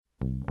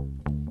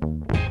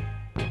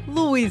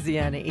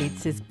Louisiana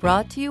Eats is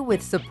brought to you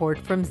with support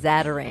from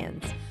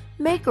Zatarain's,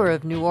 maker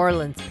of New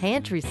Orleans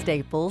pantry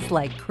staples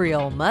like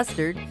Creole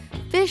mustard,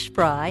 fish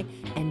fry,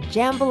 and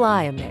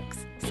jambalaya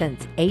mix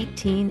since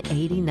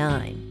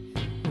 1889.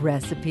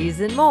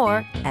 Recipes and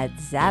more at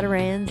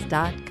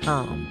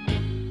Zatarains.com.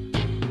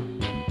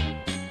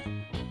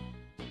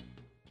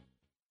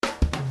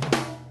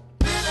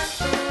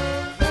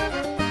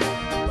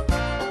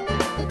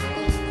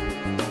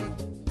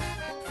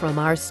 From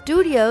our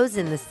studios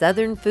in the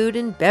Southern Food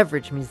and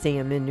Beverage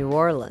Museum in New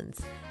Orleans,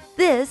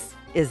 this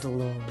is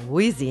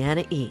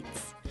Louisiana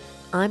Eats.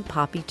 I'm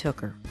Poppy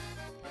Tooker.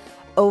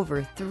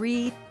 Over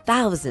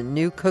 3,000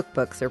 new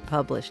cookbooks are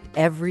published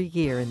every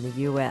year in the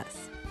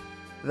U.S.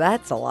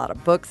 That's a lot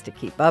of books to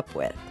keep up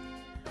with.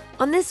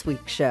 On this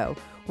week's show,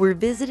 we're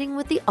visiting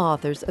with the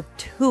authors of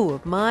two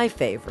of my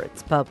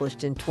favorites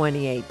published in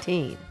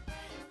 2018,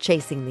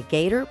 Chasing the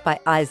Gator by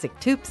Isaac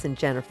Toups and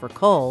Jennifer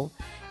Cole,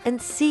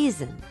 and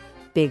Season,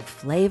 Big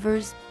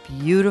Flavors,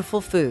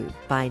 Beautiful Food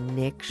by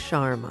Nick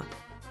Sharma.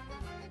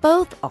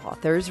 Both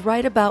authors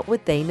write about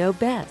what they know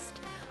best.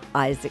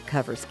 Isaac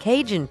covers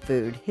Cajun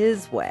food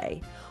his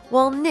way,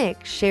 while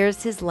Nick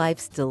shares his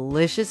life's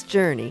delicious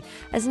journey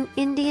as an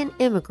Indian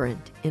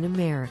immigrant in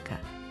America.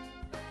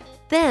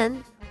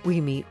 Then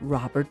we meet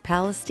Robert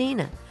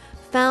Palestina,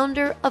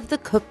 founder of the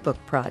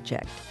Cookbook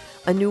Project,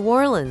 a New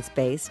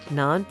Orleans-based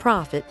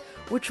nonprofit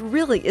which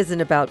really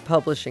isn't about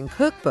publishing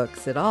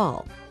cookbooks at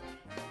all.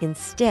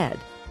 Instead,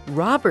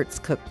 Robert's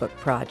Cookbook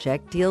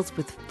Project deals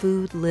with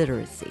food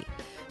literacy,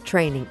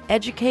 training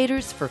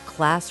educators for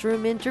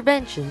classroom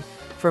intervention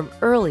from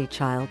early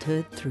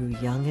childhood through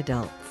young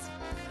adults.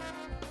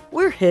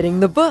 We're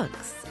hitting the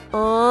books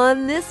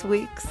on this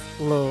week's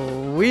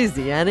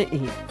Louisiana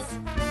Eats.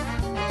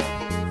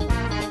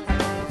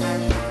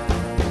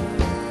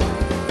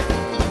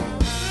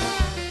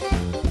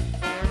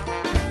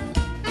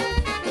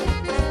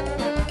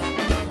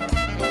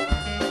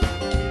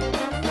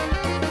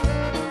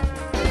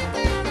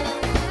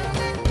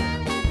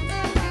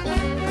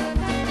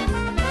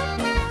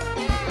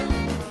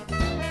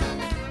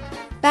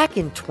 Back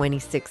in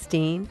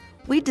 2016,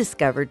 we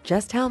discovered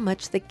just how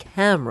much the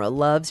camera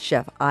loves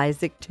Chef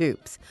Isaac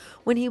Toups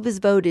when he was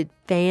voted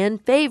fan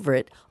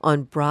favorite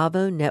on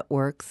Bravo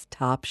Network's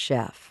Top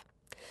Chef.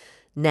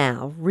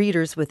 Now,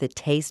 readers with a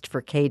taste for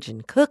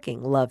Cajun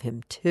cooking love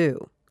him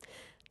too.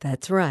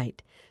 That's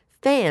right.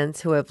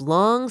 Fans who have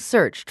long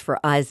searched for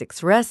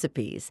Isaac's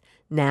recipes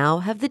now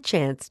have the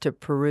chance to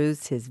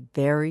peruse his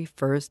very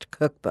first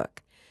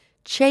cookbook,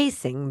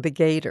 Chasing the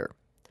Gator.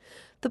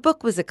 The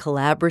book was a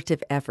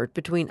collaborative effort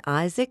between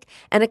Isaac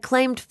and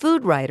acclaimed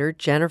food writer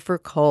Jennifer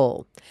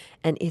Cole,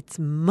 and it's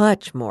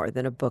much more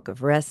than a book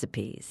of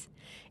recipes.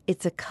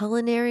 It's a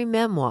culinary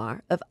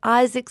memoir of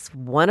Isaac's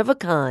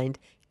one-of-a-kind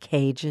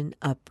Cajun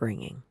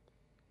upbringing.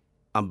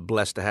 I'm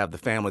blessed to have the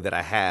family that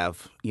I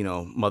have,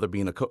 mother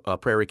being a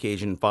prairie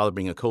Cajun, father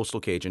being a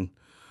coastal Cajun.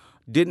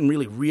 Didn't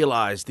really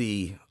realize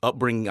the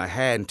upbringing I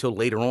had until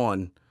later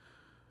on,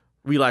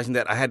 realizing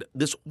that I had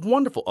this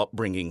wonderful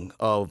upbringing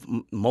of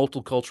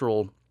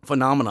multicultural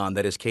phenomenon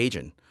that is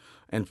Cajun,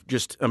 and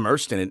just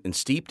immersed in it and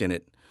steeped in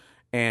it.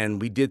 And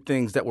we did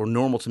things that were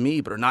normal to me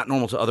but are not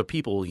normal to other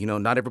people.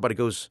 Not everybody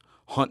goes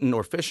hunting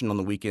or fishing on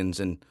the weekends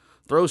and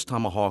throws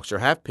tomahawks or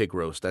have pig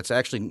roast. That's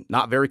actually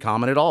not very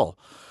common at all,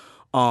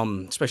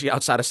 especially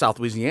outside of South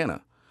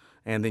Louisiana.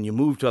 And then you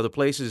move to other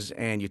places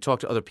and you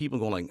talk to other people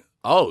going like,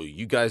 oh,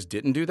 you guys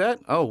didn't do that?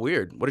 Oh,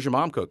 weird. What does your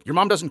mom cook? Your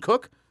mom doesn't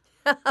cook?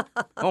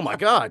 Oh, my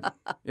God.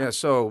 Yeah,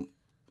 so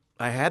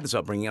I had this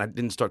upbringing. I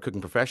didn't start cooking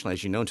professionally,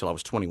 as you know, until I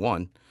was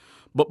 21.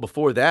 But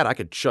before that, I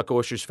could shuck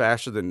oysters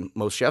faster than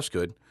most chefs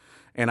could.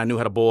 And I knew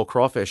how to boil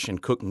crawfish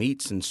and cook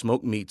meats and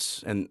smoke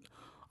meats. And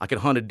I could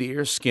hunt a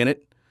deer, skin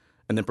it,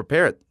 and then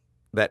prepare it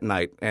that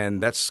night.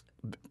 And that's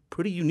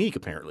pretty unique,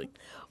 apparently.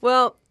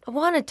 Well, I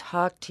want to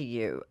talk to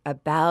you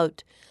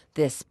about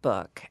this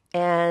book.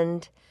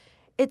 And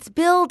it's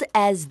billed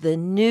as the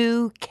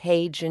new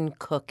Cajun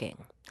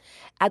cooking.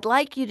 I'd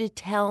like you to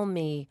tell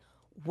me,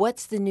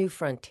 what's the new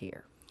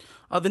frontier?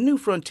 The new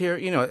frontier,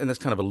 and that's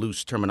kind of a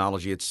loose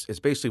terminology. It's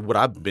basically what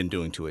I've been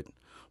doing to it.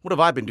 What have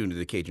I been doing to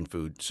the Cajun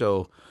food?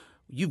 So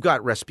you've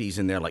got recipes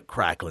in there like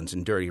cracklings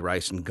and dirty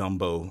rice and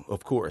gumbo,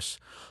 of course.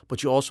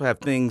 But you also have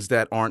things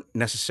that aren't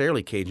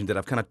necessarily Cajun that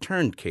I've kind of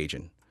turned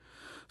Cajun.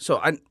 So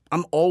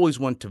I'm always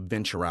one to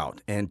venture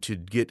out and to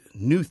get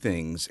new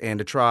things and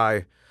to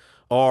try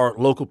our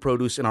local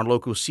produce and our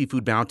local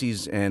seafood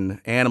bounties and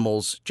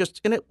animals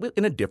just in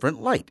a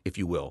different light, if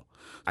you will.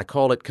 I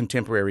call it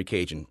contemporary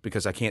Cajun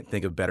because I can't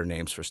think of better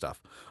names for stuff.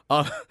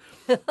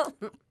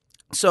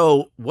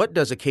 So what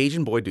does a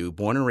Cajun boy do,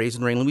 born and raised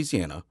in Rain,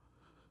 Louisiana,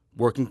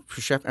 working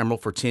for Chef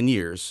Emerald for 10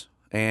 years,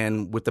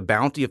 and with the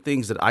bounty of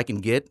things that I can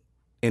get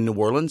in New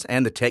Orleans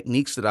and the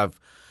techniques that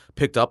I've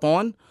picked up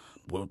on,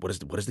 what does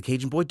the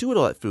Cajun boy do with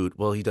all that food?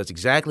 Well, he does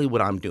exactly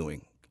what I'm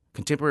doing.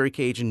 Contemporary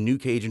Cajun, new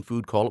Cajun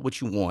food, call it what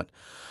you want.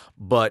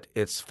 But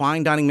it's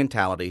fine dining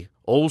mentality,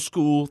 old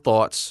school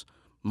thoughts,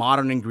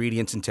 modern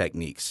ingredients and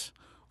techniques,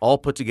 all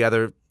put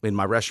together in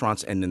my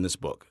restaurants and in this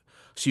book.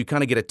 So you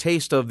kind of get a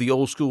taste of the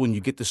old school and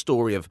you get the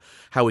story of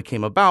how it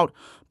came about.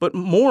 But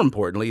more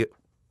importantly,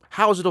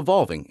 how is it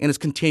evolving? And it's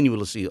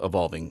continuously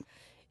evolving.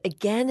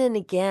 Again and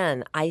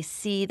again, I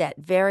see that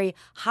very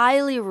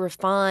highly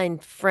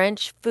refined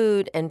French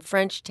food and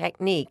French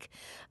technique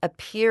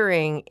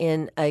appearing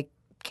in a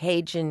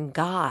Cajun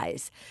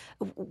guise.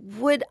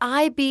 Would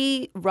I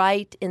be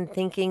right in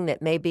thinking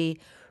that maybe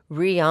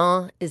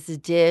Rian is a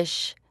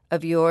dish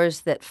of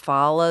yours that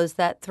follows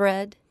that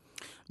thread?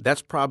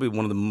 That's probably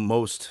one of the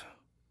most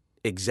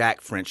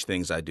exact French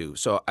things I do.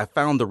 So I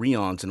found the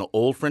Rions in an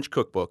old French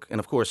cookbook, and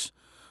of course,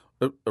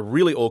 a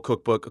really old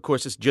cookbook. Of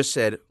course, it just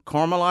said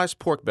caramelized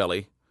pork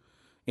belly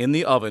in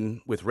the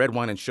oven with red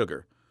wine and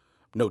sugar.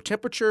 No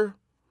temperature,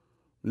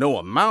 no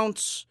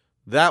amounts.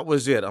 That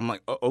was it. I'm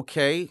like,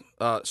 okay.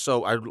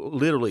 So I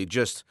literally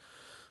just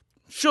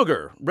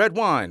sugar, red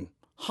wine,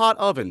 hot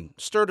oven,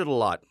 stirred it a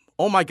lot.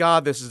 Oh my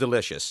God, this is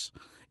delicious.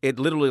 It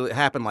literally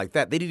happened like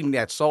that. They didn't even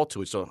add salt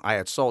to it, so I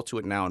add salt to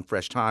it now in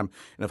fresh time.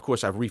 And of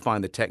course, I've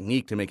refined the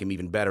technique to make them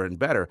even better and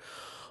better.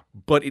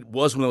 But it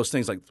was one of those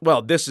things like,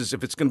 well, this is,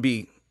 if it's going to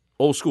be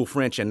old school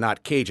French and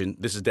not Cajun,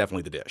 this is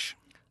definitely the dish.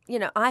 You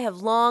know, I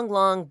have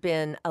long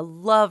been a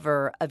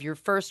lover of your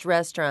first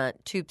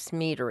restaurant, Toop's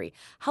Meadery.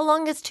 How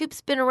long has Toop's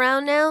been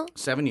around now?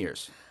 7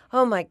 years.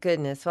 Oh, my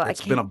goodness. Well,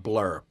 It's been a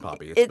blur,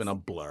 Poppy. It's been a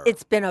blur.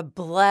 It's been a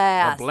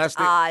blast,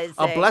 Isaac.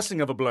 A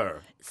blessing of a blur.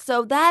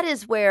 So that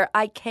is where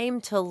I came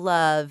to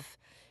love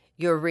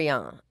your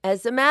Rian.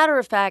 As a matter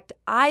of fact,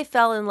 I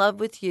fell in love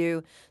with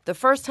you the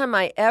first time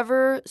I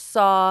ever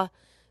saw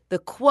the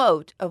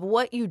quote of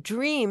what you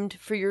dreamed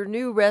for your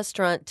new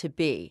restaurant to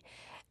be.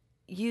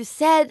 You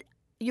said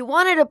you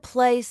wanted a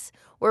place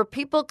where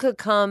people could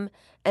come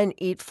and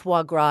eat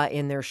foie gras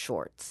in their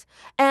shorts.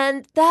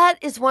 And that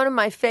is one of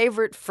my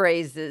favorite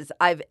phrases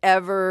I've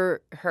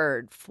ever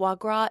heard. Foie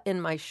gras in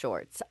my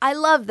shorts. I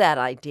love that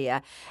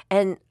idea.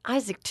 And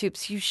Isaac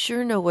Toop's, you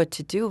sure know what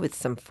to do with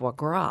some foie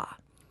gras.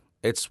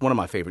 It's one of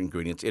my favorite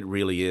ingredients. It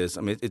really is.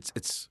 I mean,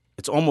 it's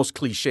almost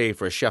cliche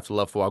for a chef to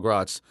love foie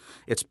gras.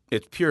 It's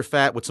pure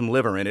fat with some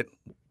liver in it.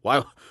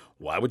 Why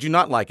would you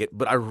not like it?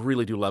 But I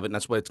really do love it, and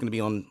that's why it's going to be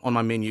on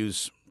my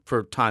menus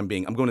for time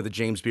being. I'm going to the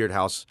James Beard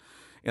House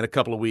in a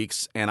couple of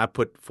weeks, and I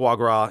put foie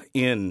gras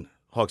in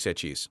hogshead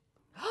cheese.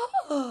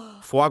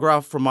 Foie gras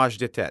fromage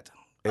de tête.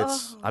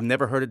 I've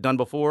never heard it done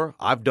before.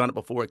 I've done it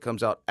before. It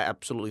comes out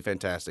absolutely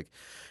fantastic.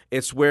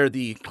 It's where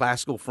the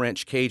classical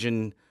French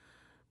Cajun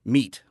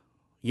meet.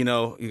 You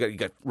know, you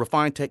got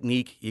refined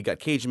technique, you got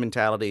Cajun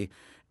mentality,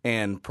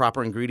 and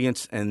proper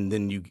ingredients, and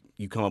then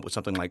you come up with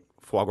something like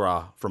foie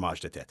gras fromage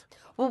de tête.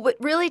 Well, what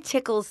really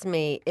tickles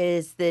me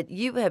is that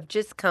you have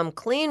just come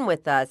clean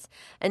with us,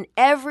 and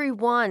every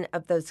one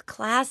of those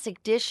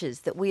classic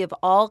dishes that we have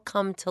all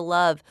come to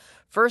love,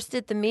 first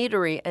at the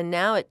Meadery and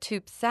now at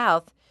Toop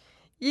South,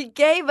 you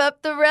gave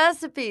up the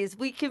recipes.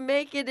 We can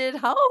make it at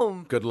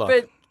home. Good luck.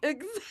 But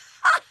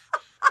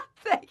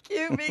thank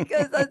you,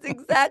 because that's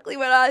exactly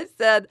what I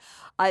said.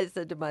 I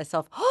said to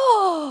myself,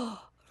 oh,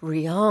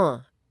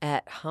 Rian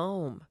at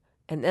home.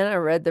 And then I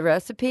read the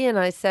recipe and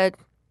I said,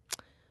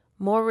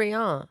 more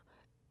Rian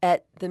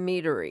at the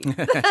Meadery.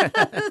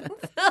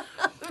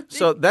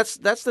 So that's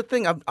the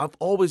thing. I've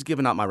always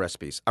given out my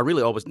recipes. I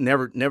really always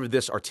never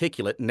this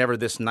articulate, never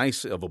this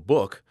nice of a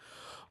book.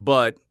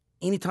 But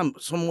anytime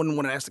someone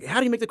would ask, how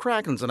do you make the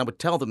Krakens? And I would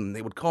tell them, and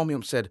they would call me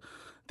and said,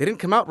 they didn't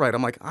come out right.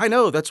 I'm like, I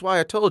know. That's why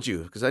I told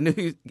you. Because I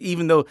knew,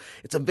 even though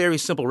it's a very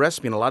simple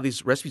recipe, and a lot of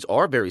these recipes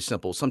are very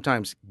simple,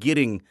 sometimes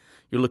you're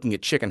looking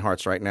at chicken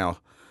hearts right now.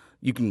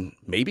 You can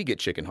maybe get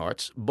chicken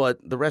hearts, but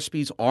the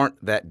recipes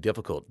aren't that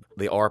difficult.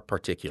 They are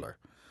particular.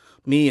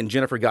 Me and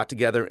Jennifer got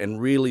together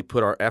and really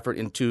put our effort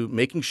into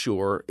making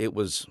sure it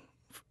was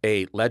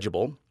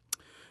legible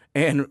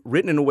and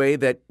written in a way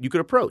that you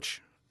could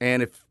approach.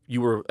 And if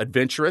you were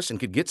adventurous and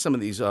could get some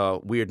of these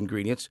weird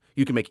ingredients,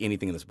 you can make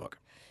anything in this book.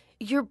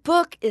 Your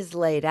book is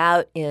laid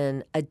out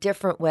in a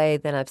different way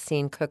than I've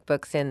seen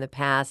cookbooks in the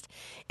past.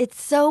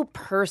 It's so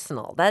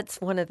personal. That's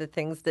one of the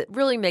things that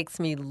really makes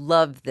me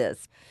love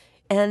this.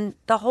 And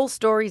the whole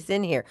story's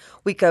in here.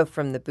 We go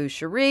from the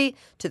boucherie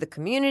to the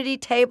community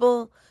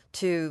table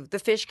to the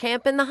fish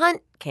camp and the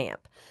hunt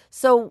camp.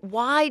 So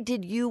why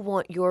did you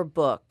want your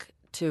book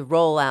to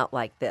roll out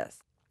like this?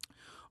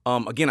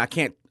 Again, I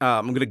can't.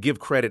 I'm going to give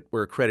credit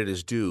where credit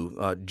is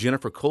due.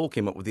 Jennifer Cole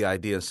came up with the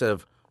idea. Instead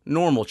of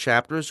normal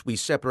chapters, we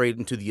separate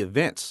into the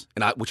events,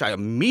 which I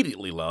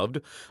immediately loved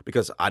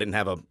because I didn't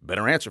have a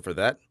better answer for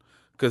that.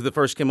 Because the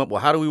first came up,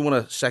 well, how do we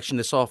want to section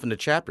this off into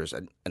chapters?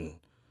 And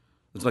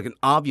it's like an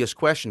obvious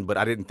question, but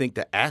I didn't think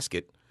to ask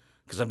it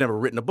because I've never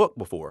written a book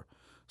before.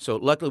 So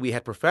luckily we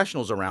had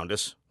professionals around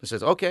us that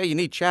says, okay, you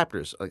need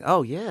chapters. Like,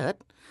 oh, yeah,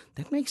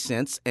 that makes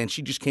sense. And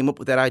she just came up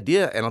with that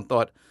idea, and I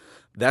thought,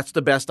 that's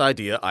the best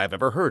idea I've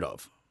ever heard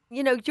of.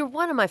 You know, you're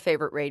one of my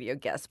favorite radio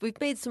guests. We've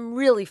made some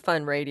really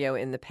fun radio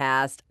in the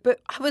past, but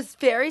I was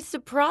very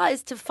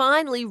surprised to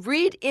finally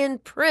read in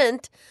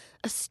print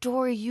a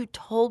story you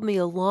told me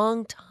a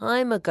long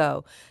time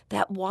ago,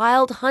 that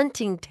wild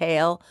hunting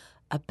tale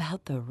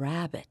about the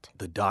rabbit.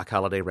 The Doc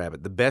Holliday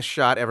rabbit, the best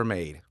shot ever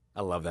made.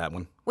 I love that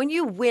one. When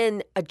you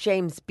win a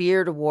James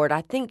Beard Award,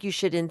 I think you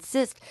should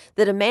insist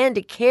that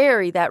Amanda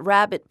carry that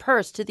rabbit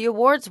purse to the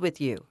awards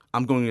with you.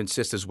 I'm going to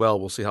insist as well.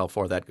 We'll see how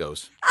far that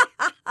goes.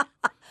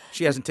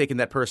 She hasn't taken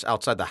that purse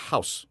outside the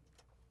house.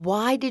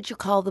 Why did you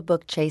call the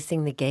book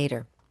Chasing the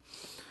Gator?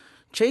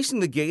 Chasing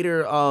the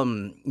Gator,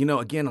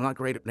 again, I'm not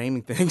great at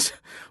naming things,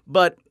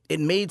 but it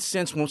made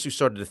sense once you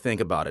started to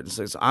think about it. It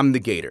says, I'm the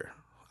gator.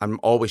 I'm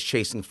always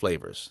chasing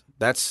flavors.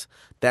 That's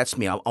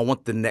me. I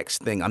want the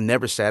next thing. I'm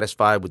never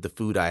satisfied with the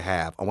food I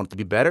have. I want it to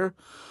be better.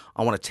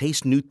 I want to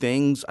taste new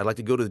things. I like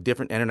to go to the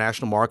different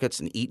international markets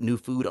and eat new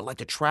food. I like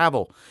to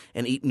travel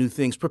and eat new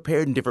things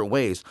prepared in different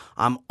ways.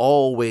 I'm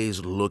always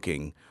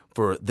looking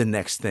for the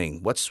next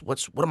thing. What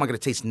am I going to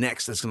taste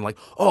next that's going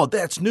to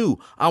that's new.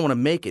 I want to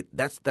make it.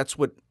 That's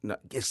what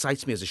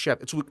excites me as a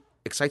chef. It's what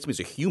excites me as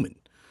a human.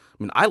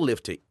 I mean, I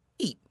live to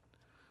eat.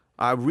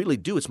 I really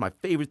do. It's my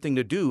favorite thing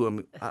to do. I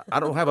mean, I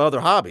don't have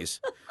other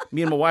hobbies.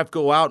 Me and my wife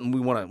go out and we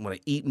want to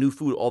eat new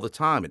food all the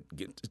time.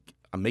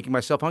 I'm making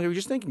myself hungry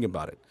just thinking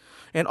about it.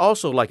 And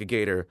also, like a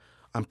gator,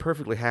 I'm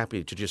perfectly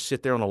happy to just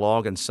sit there on a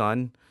log in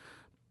sun.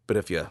 But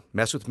if you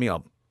mess with me,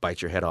 I'll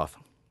bite your head off.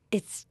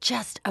 It's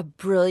just a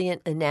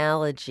brilliant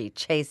analogy,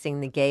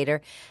 chasing the gator.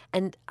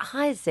 And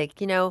Isaac,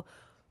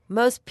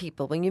 most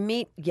people, when you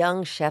meet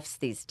young chefs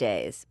these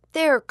days,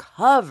 they're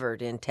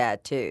covered in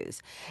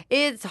tattoos.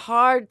 It's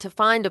hard to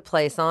find a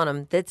place on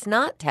them that's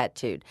not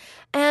tattooed.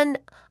 And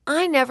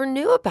I never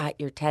knew about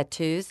your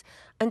tattoos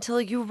until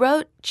you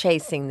wrote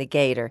Chasing the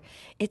Gator.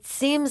 It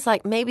seems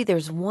like maybe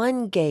there's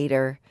one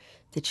gator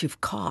that you've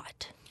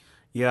caught.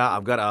 Yeah,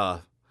 I've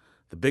got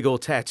the big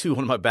old tattoo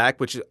on my back,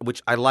 which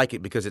I like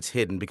it because it's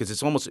hidden, because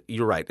it's almost,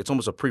 you're right, it's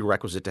almost a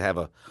prerequisite to have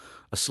a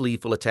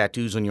sleeve full of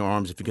tattoos on your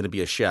arms if you're going to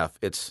be a chef.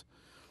 It's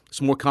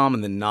more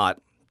common than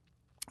not.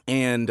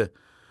 And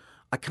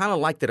I kind of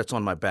like that it's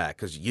on my back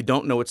because you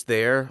don't know it's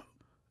there.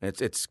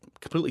 It's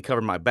completely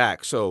covered my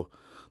back. So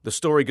the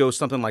story goes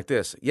something like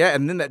this. Yeah,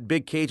 and then that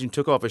big Cajun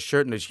took off his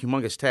shirt and there's a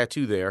humongous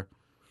tattoo there.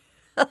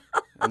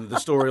 And the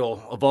story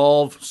will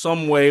evolve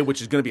some way,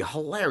 which is going to be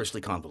hilariously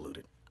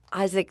convoluted.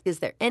 Isaac, is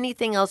there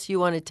anything else you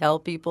want to tell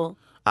people?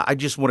 I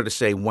just wanted to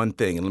say one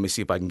thing, and let me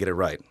see if I can get it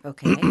right.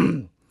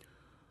 Okay.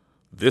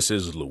 This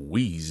is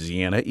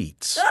Louisiana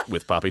Eats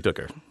with Poppy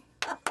Tooker.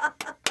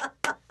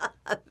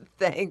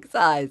 Thanks,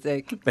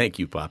 Isaac. Thank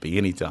you, Poppy.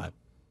 Anytime.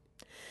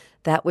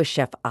 That was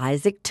Chef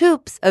Isaac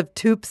Toups of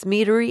Toups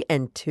Meadery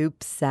and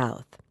Toups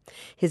South.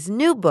 His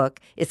new book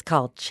is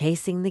called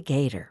Chasing the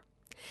Gator.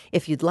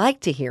 If you'd like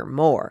to hear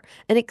more,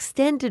 an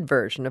extended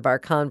version of our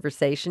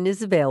conversation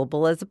is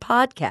available as a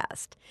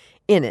podcast.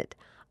 In it,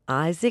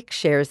 Isaac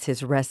shares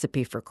his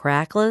recipe for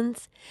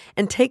cracklins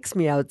and takes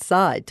me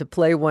outside to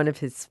play one of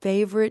his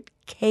favorite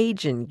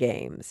Cajun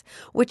games,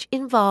 which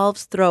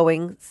involves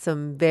throwing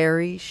some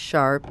very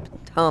sharp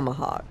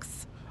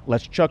tomahawks.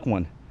 Let's chuck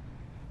one.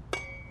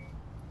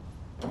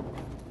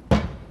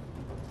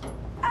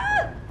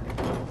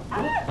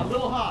 A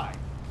little high.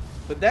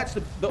 But that's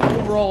the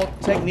overall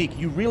technique.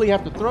 You really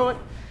have to throw it.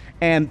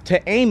 And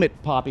to aim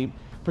it, Poppy,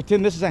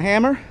 pretend this is a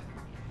hammer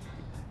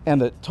and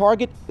the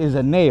target is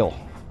a nail.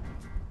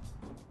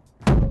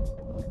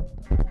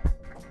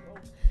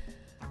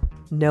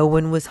 No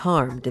one was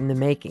harmed in the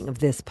making of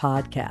this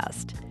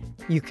podcast.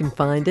 You can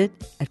find it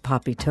at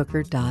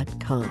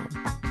poppytooker.com.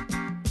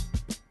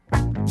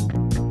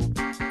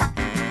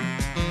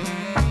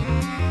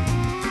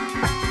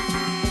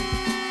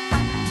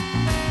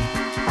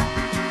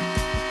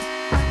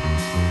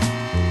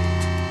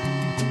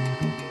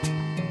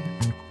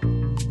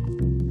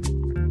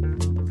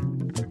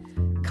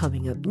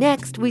 Coming up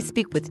next, we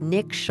speak with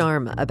Nick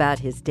Sharma about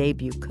his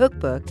debut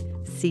cookbook,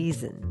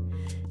 Season.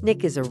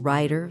 Nick is a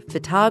writer,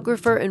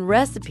 photographer, and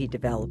recipe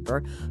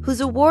developer whose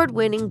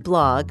award-winning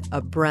blog,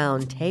 A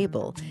Brown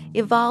Table,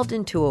 evolved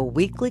into a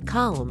weekly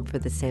column for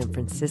the San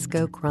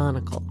Francisco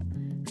Chronicle.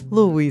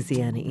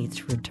 Louisiana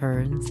Eats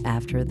returns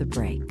after the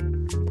break.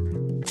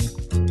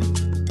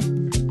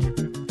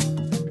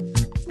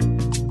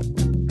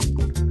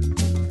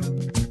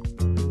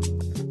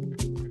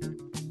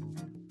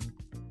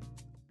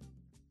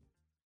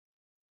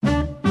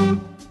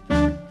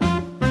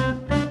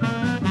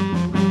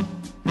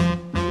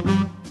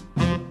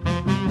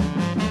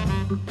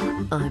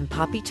 I'm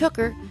Poppy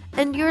Tooker,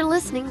 and you're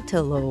listening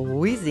to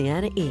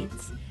Louisiana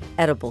Eats,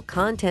 edible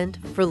content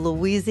for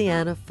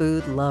Louisiana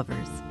food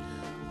lovers.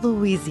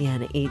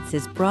 Louisiana Eats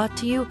is brought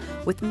to you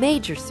with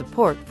major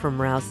support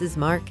from Rouse's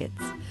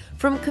Markets.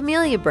 From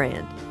Camellia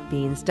Brand,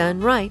 beans done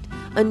right,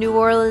 a New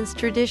Orleans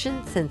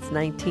tradition since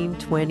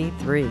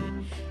 1923.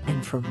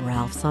 And from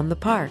Ralph's on the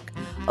Park,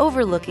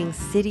 overlooking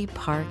City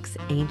Park's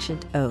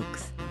ancient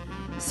oaks.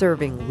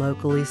 Serving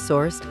locally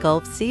sourced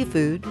Gulf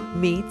seafood,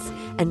 meats,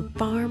 and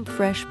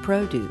farm-fresh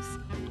produce,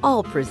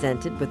 all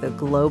presented with a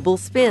global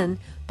spin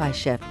by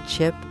Chef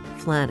Chip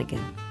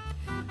Flanagan.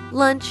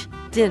 Lunch,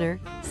 dinner,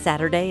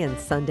 Saturday and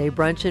Sunday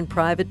brunch and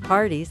private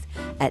parties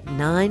at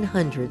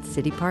 900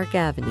 City Park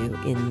Avenue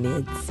in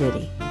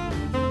Mid-City.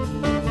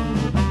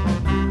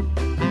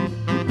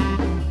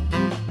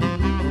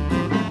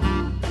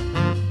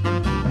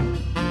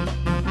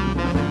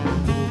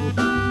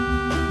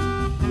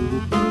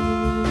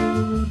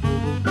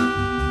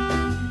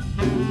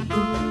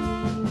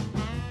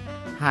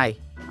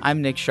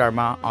 I'm Nick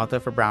Sharma, author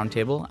for Brown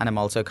Table, and I'm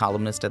also a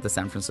columnist at the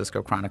San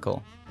Francisco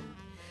Chronicle.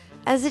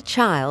 As a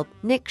child,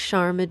 Nick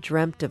Sharma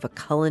dreamt of a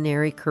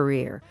culinary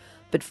career,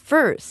 but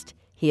first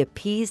he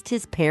appeased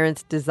his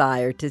parents'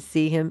 desire to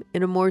see him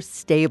in a more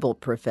stable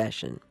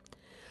profession.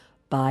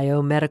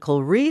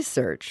 Biomedical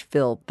research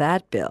filled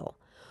that bill,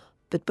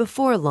 but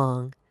before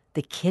long,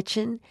 the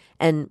kitchen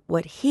and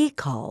what he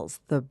calls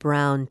the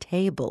brown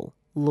table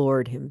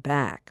lured him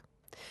back.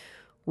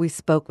 We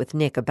spoke with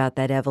Nick about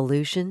that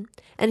evolution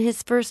and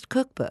his first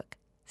cookbook,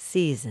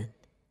 Season.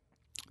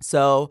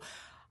 So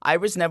I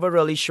was never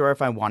really sure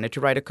if I wanted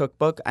to write a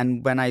cookbook.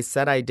 And when I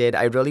said I did,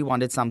 I really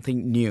wanted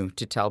something new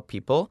to tell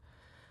people.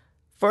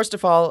 First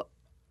of all,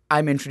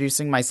 I'm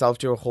introducing myself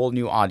to a whole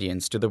new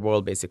audience, to the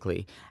world,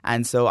 basically.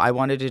 And so I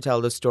wanted to tell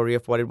the story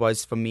of what it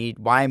was for me,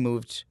 why I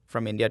moved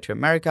from India to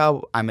America.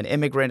 I'm an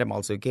immigrant. I'm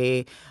also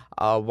gay.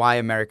 Why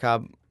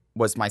America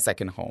was my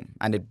second home,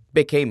 and it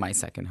became my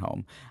second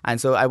home.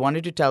 And so I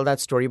wanted to tell that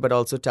story, but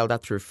also tell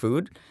that through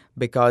food,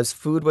 because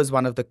food was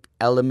one of the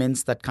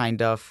elements that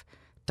kind of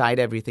tied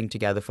everything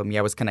together for me.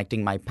 I was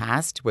connecting my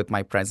past with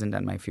my present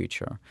and my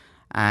future.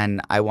 And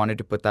I wanted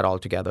to put that all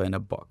together in a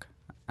book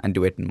and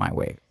do it in my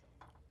way.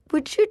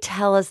 Would you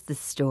tell us the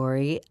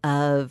story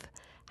of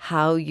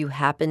how you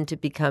happened to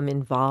become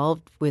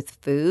involved with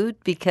food?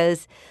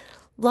 Because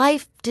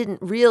life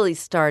didn't really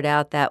start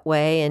out that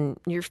way, and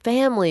your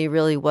family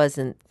really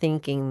wasn't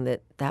thinking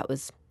that that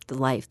was the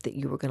life that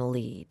you were going to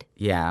lead.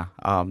 Yeah,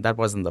 that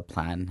wasn't the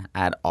plan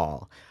at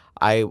all.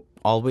 I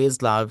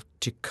always loved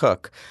to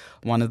cook.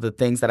 One of the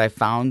things that I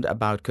found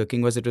about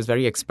cooking was it was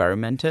very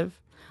experimentative.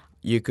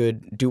 You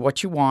could do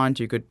what you want,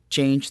 you could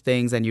change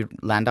things, and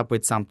you'd land up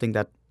with something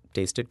that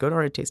tasted good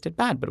or it tasted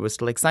bad, but it was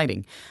still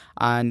exciting.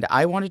 And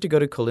I wanted to go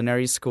to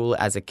culinary school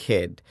as a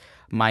kid.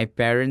 My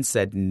parents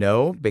said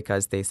no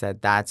because they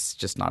said that's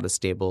just not a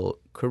stable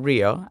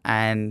career.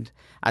 And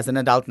as an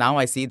adult now,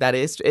 I see that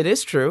it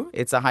is true.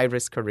 It's a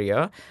high-risk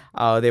career.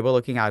 They were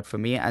looking out for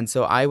me. And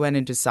so I went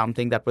into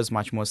something that was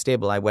much more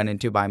stable. I went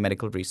into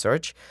biomedical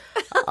research.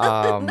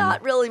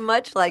 Not really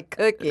much like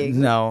cooking.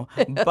 No.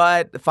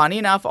 But funny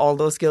enough, all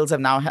those skills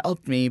have now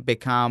helped me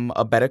become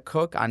a better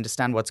cook,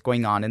 understand what's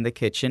going on in the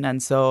kitchen.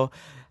 And so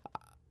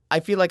I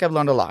feel like I've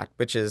learned a lot,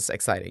 which is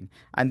exciting.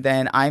 And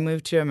then I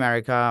moved to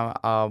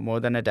America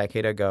more than a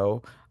decade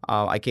ago.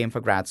 I came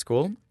for grad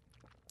school.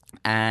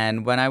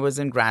 And when I was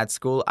in grad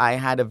school, I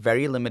had a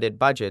very limited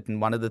budget.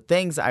 And one of the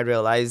things I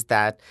realized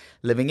that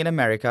living in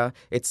America,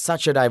 it's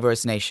such a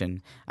diverse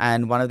nation.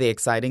 And one of the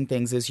exciting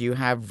things is you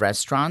have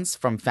restaurants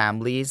from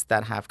families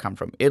that have come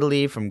from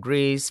Italy, from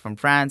Greece, from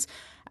France.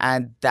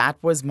 And that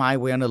was my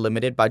way on a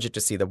limited budget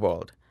to see the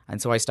world.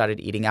 And so I started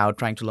eating out,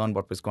 trying to learn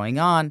what was going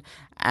on,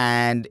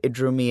 and it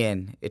drew me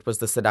in. It was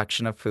the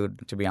seduction of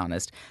food, to be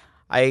honest.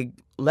 I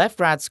left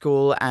grad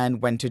school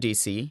and went to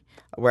D.C.,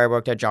 where I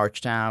worked at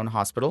Georgetown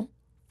Hospital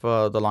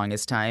for the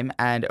longest time.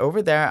 And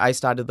over there, I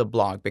started the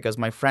blog because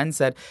my friend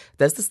said,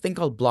 there's this thing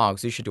called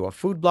blogs. You should do a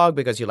food blog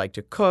because you like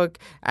to cook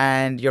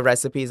and your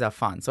recipes are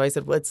fun. So I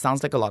said, well, it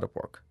sounds like a lot of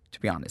work, to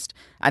be honest.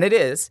 And it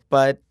is,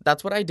 but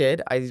that's what I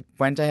did. I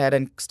went ahead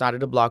and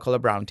started a blog called A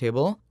Brown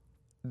Table.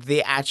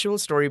 The actual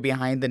story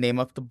behind the name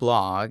of the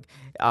blog,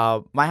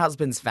 my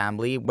husband's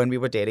family, when we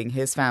were dating,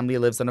 his family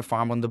lives on a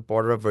farm on the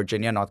border of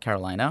Virginia, North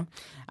Carolina.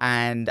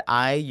 And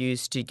I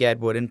used to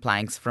get wooden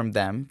planks from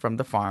them, from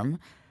the farm,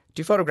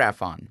 to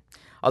photograph on.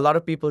 A lot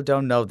of people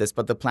don't know this,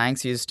 but the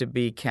planks used to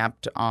be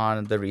kept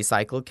on the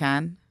recycle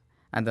can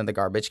and then the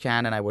garbage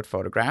can, and I would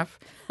photograph.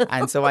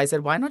 And so I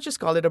said, why not just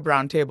call it A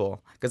Brown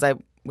Table? Because I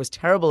was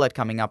terrible at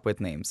coming up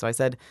with names. So I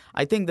said,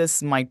 I think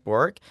this might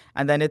work.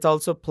 And then it's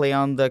also play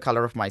on the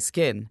color of my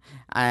skin.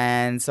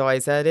 And so I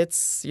said,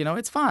 it's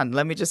fun.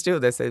 Let me just do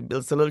this.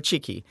 It's a little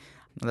cheeky.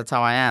 That's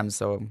how I am.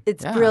 So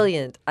it's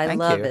brilliant. I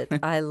love it.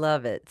 I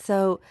love it.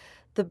 So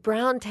the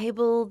Brown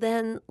Table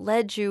then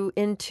led you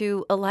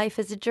into a life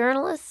as a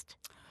journalist?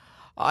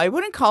 I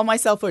wouldn't call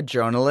myself a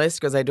journalist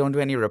because I don't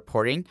do any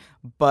reporting,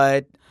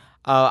 but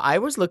I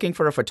was looking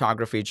for a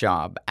photography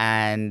job,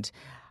 and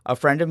a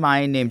friend of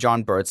mine named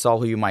John Birdsall,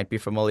 who you might be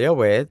familiar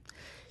with,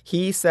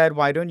 he said,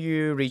 why don't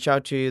you reach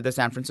out to the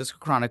San Francisco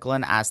Chronicle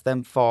and ask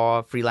them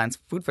for freelance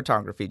food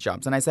photography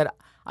jobs? And I said,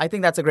 I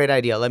think that's a great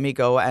idea. Let me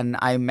go. And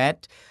I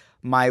met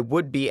my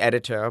would-be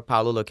editor,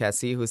 Paolo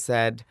Lucchesi, who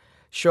said,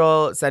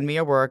 sure, send me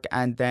your work.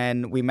 And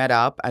then we met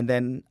up. And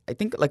then I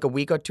think like a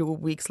week or 2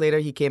 weeks later,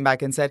 he came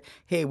back and said,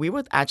 hey, we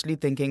were actually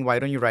thinking, why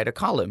don't you write a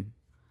column?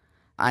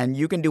 And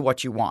you can do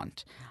what you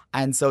want.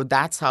 And so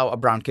that's how A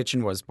Brown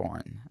Kitchen was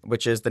born,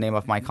 which is the name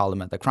of my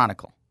column at the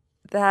Chronicle.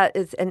 That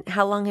is, and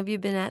how long have you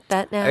been at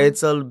that now?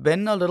 It's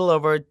been a little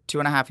over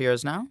 2.5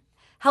 years now.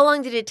 How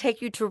long did it take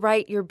you to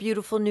write your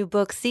beautiful new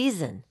book,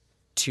 Season?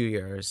 2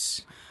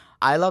 years.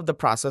 I love the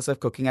process of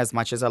cooking as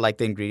much as I like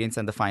the ingredients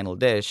and the final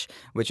dish,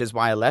 which is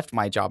why I left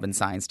my job in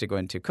science to go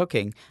into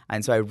cooking.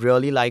 And so I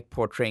really like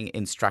portraying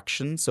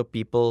instructions so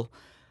people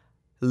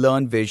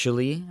learn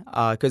visually,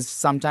 because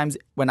sometimes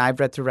when I've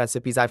read through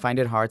recipes, I find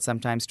it hard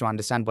sometimes to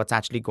understand what's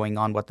actually going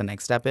on, what the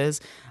next step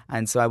is.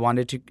 And so I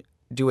wanted to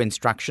do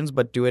instructions,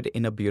 but do it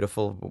in a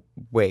beautiful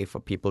way for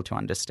people to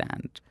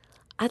understand.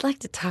 I'd like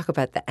to talk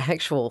about the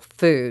actual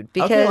food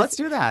because Okay, let's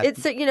do that.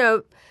 It's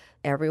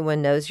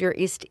everyone knows you're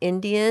East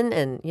Indian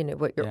and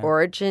what your Yeah.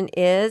 origin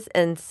is,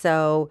 and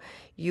so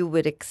you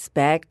would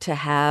expect to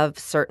have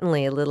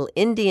certainly a little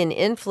Indian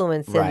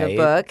influence in the Right.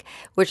 book,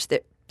 which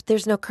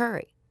there's no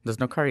curry. There's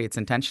no curry. It's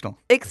intentional.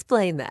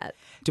 Explain that.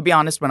 To be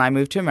honest, when I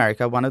moved to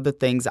America, one of the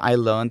things I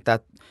learned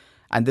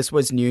and this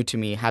was new to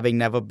me, having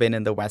never been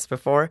in the West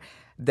before,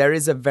 there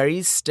is a very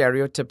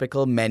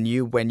stereotypical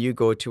menu when you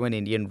go to an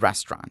Indian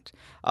restaurant.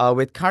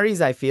 With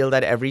curries, I feel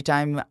that every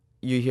time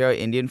you hear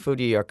Indian food,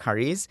 you hear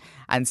curries.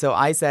 And so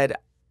I said,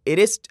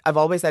 I've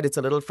always said it's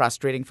a little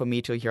frustrating for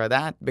me to hear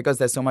that because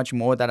there's so much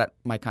more that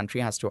my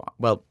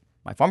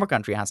former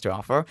country has to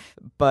offer.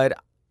 But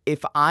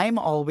if I'm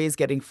always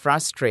getting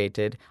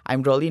frustrated,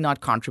 I'm really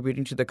not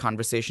contributing to the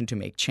conversation to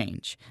make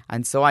change.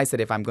 And so I said,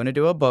 if I'm going to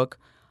do a book,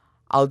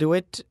 I'll do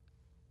it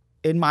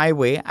in my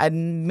way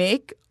and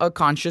make a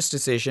conscious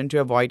decision to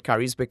avoid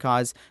curries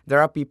because there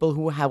are people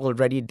who have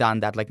already done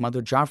that. Like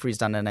Madhur Jaffrey's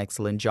done an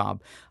excellent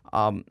job.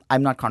 I'm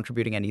not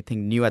contributing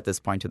anything new at this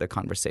point to the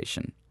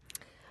conversation.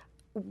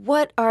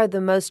 What are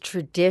the most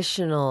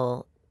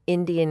traditional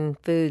Indian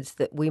foods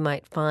that we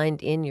might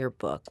find in your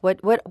book?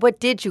 What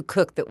did you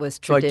cook that was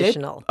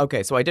traditional?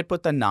 So I did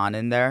put the naan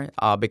in there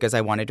because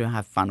I wanted to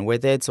have fun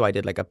with it. So I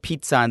did like a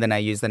pizza and then I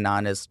used the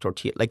naan as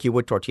tortilla, like you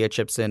would tortilla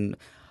chips in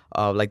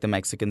like the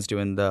Mexicans do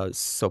in the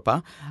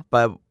sopa.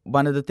 But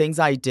one of the things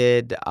I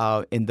did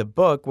in the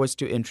book was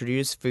to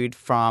introduce food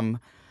from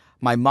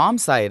my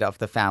mom's side of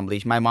the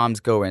family. My mom's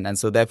Goan, and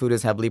so their food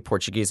is heavily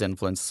Portuguese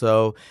influenced.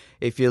 So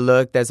if you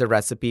look, there's a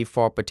recipe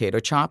for potato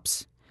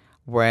chops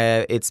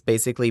where it's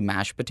basically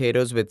mashed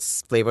potatoes with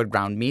flavored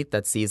ground meat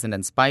that's seasoned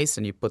and spiced,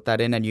 and you put that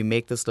in and you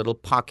make this little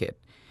pocket.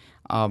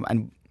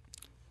 And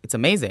it's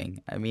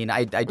amazing. I mean,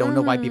 I don't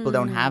know why people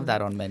don't have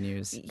that on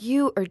menus.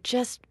 You are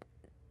just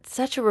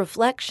such a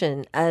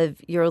reflection of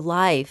your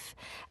life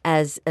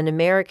as an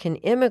American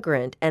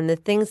immigrant and the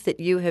things that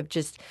you have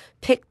just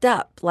picked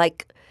up.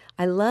 Like,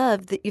 I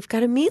love that you've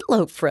got a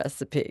meatloaf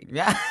recipe.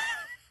 Yeah.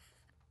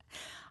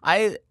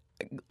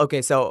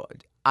 So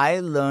I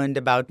learned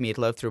about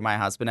meatloaf through my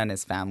husband and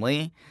his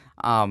family.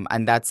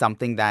 And that's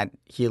something that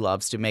he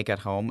loves to make at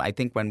home. I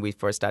think when we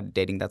first started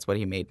dating, that's what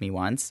he made me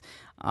once.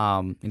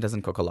 He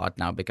doesn't cook a lot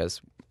now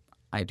because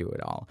I do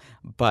it all.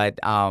 But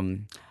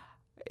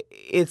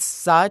it's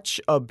such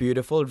a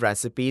beautiful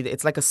recipe.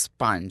 It's like a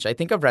sponge. I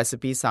think of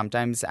recipes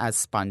sometimes as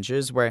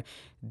sponges where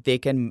they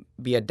can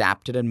be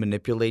adapted and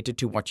manipulated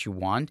to what you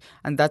want.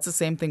 And that's the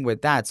same thing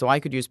with that. So I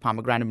could use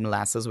pomegranate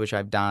molasses, which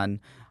I've done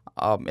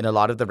in a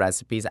lot of the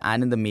recipes,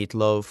 and in the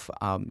meatloaf.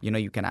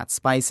 You can add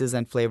spices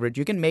and flavor it.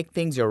 You can make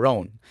things your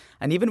own.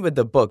 And even with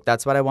the book,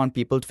 that's what I want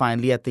people to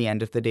finally at the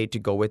end of the day to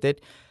go with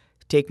it.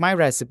 Take my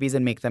recipes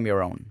and make them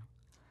your own.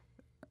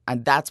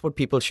 And that's what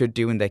people should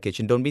do in their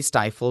kitchen. Don't be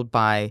stifled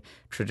by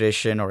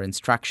tradition or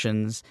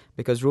instructions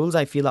because rules,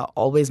 I feel, are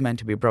always meant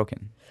to be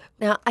broken.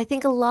 Now, I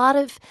think a lot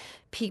of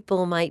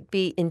people might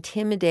be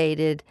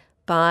intimidated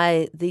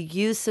by the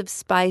use of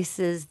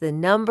spices, the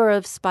number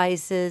of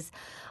spices,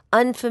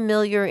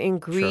 unfamiliar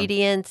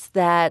ingredients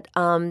that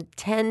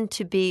tend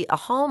to be a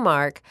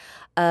hallmark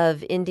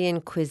of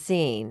Indian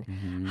cuisine.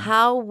 Mm-hmm.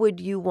 How would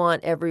you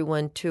want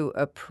everyone to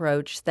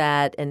approach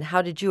that, and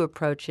how did you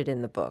approach it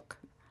in the book?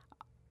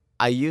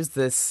 I use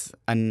this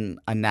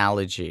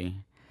analogy.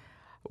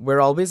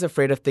 We're always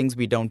afraid of things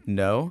we don't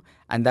know.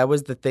 And that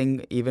was the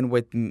thing, even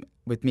with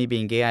me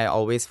being gay, I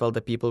always felt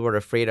that people were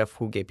afraid of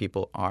who gay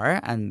people are.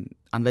 And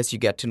unless you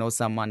get to know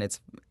someone,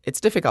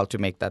 it's difficult to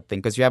make that thing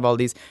because you have all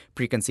these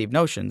preconceived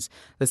notions.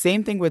 The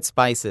same thing with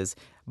spices.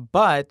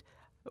 But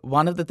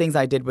one of the things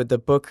I did with the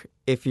book,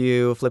 if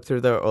you flip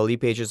through the early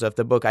pages of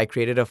the book, I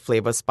created a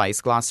flavor spice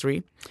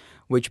glossary,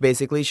 which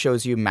basically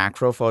shows you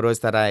macro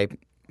photos that I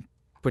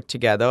put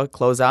together,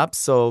 close up,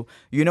 so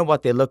you know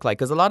what they look like.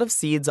 Because a lot of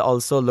seeds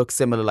also look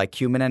similar, like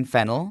cumin and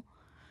fennel.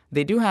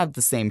 They do have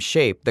the same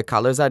shape. The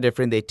colors are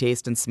different. They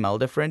taste and smell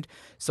different.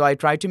 So I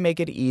tried to make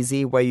it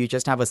easy where you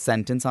just have a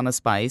sentence on a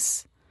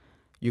spice.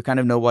 You kind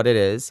of know what it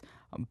is.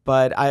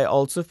 But I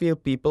also feel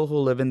people who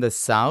live in the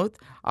South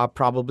are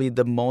probably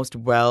the most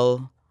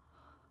well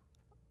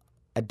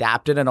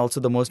adapted and also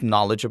the most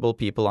knowledgeable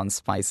people on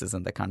spices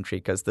in the country.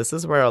 Because this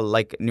is where,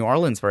 like New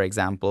Orleans, for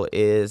example,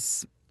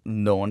 is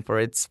known for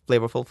its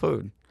flavorful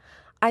food.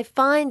 I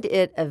find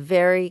it a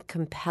very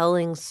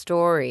compelling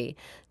story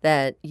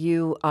that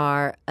you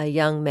are a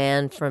young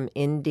man from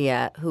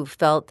India who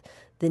felt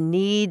the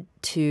need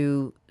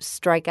to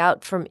strike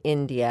out from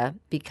India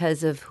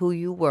because of who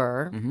you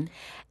were. Mm-hmm.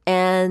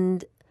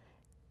 And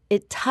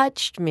it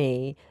touched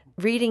me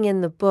reading in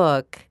the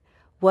book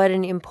what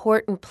an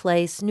important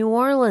place New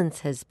Orleans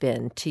has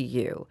been to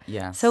you.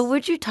 Yes. So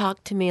would you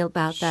talk to me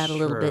about that a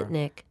little bit, Sure.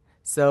 Nick?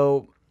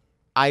 So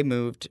I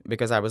moved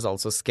because I was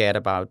also scared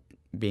about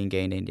being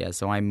gay in India.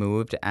 So I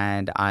moved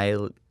and I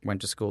went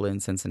to school in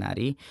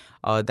Cincinnati.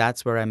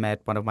 That's where I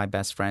met one of my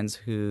best friends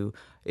who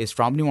is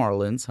from New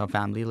Orleans. Her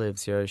family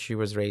lives here. She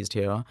was raised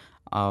here.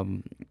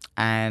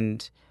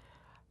 And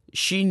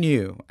she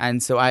knew.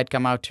 And so I had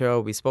come out to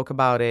her, we spoke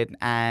about it,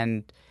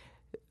 and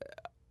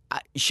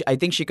I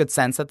think she could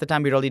sense at the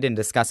time, we really didn't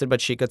discuss it, but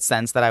she could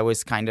sense that I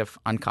was kind of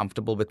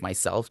uncomfortable with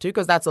myself too,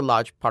 because that's a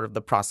large part of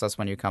the process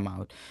when you come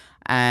out.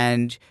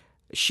 And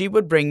she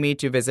would bring me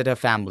to visit her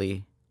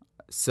family.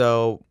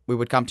 So we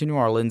would come to New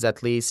Orleans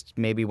at least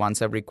maybe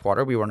once every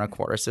quarter. We were on a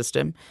quarter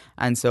system.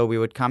 And so we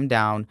would come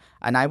down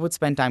and I would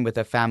spend time with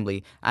her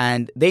family.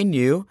 And they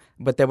knew,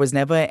 but there was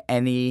never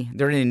any,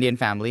 they're an Indian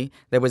family,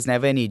 there was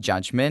never any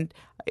judgment.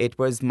 It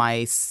was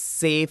my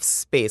safe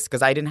space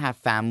because I didn't have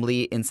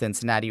family in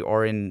Cincinnati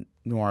or in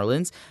New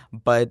Orleans,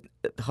 but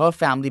her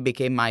family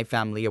became my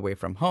family away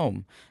from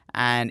home.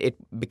 And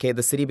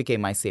the city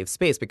became my safe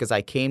space because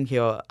I came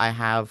here. I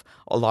have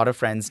a lot of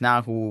friends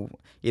now who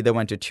either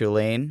went to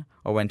Tulane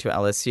or went to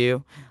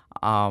LSU.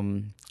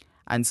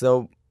 And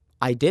so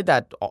I did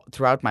that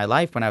throughout my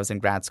life when I was in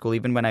grad school,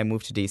 even when I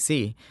moved to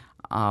D.C.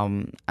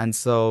 And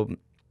so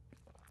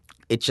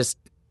it just,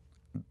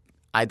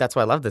 that's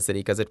why I love the city,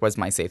 because it was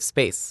my safe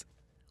space.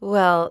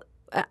 Well,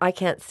 I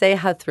can't say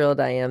how thrilled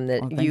I am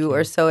that you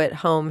are so at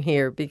home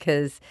here,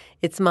 because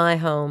it's my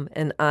home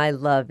and I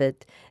love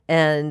it.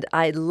 And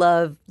I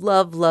love,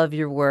 love, love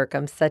your work.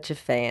 I'm such a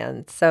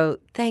fan. So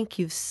thank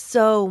you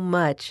so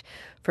much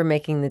for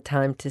making the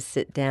time to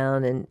sit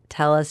down and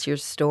tell us your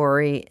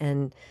story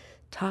and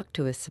talk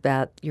to us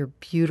about your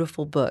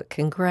beautiful book.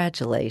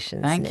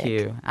 Congratulations, Thank Nick.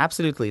 you.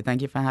 Absolutely.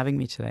 Thank you for having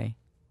me today.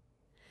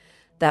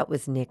 That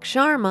was Nick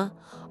Sharma,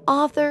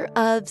 author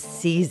of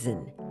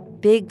Season,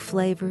 Big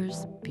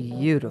Flavors,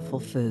 Beautiful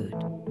Food.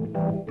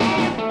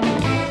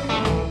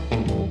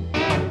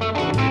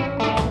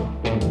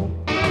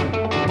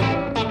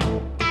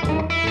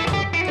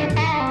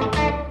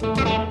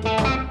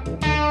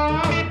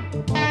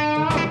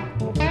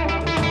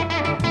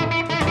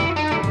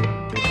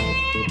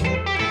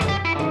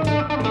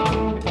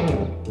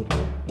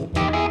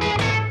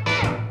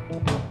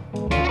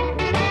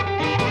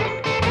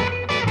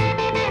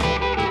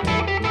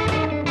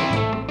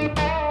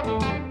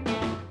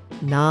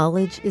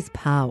 Knowledge is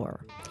power,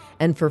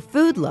 and for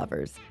food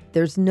lovers,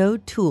 there's no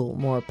tool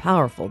more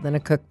powerful than a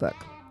cookbook.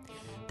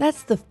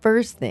 That's the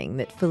first thing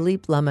that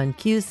Philippe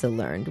Lamancusa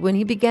learned when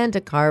he began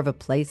to carve a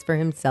place for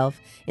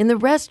himself in the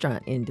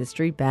restaurant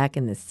industry back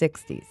in the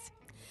 60s.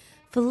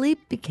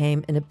 Philippe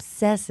became an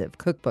obsessive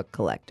cookbook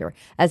collector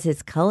as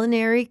his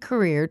culinary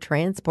career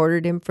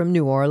transported him from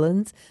New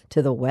Orleans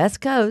to the West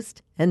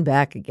Coast and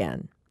back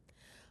again.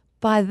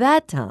 By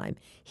that time,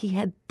 he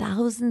had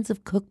thousands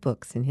of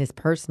cookbooks in his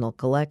personal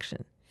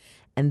collection.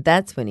 And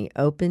that's when he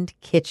opened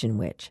Kitchen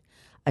Witch,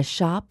 a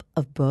shop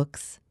of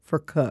books for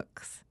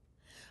cooks.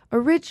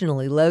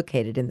 Originally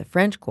located in the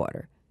French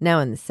Quarter, now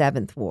in the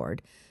 7th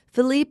Ward,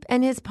 Philippe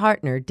and his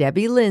partner,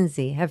 Debbie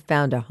Lindsay, have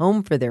found a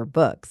home for their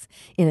books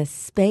in a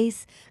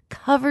space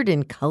covered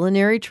in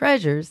culinary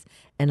treasures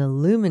and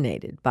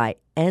illuminated by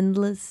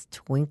endless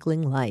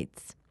twinkling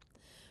lights.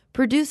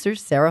 Producer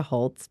Sarah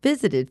Holtz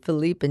visited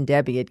Philippe and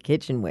Debbie at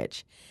Kitchen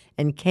Witch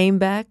and came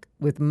back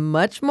with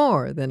much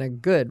more than a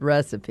good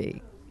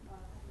recipe.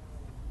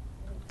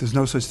 There's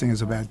no such thing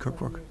as a bad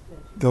cookbook.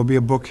 There'll be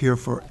a book here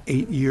for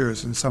 8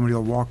 years and somebody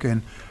will walk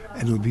in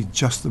and it'll be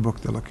just the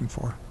book they're looking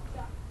for.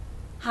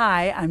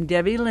 Hi, I'm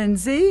Debbie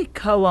Lindsay,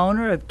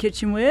 co-owner of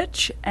Kitchen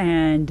Witch,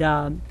 and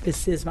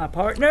this is my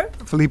partner.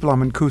 Philippe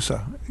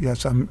Lamancusa.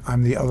 Yes,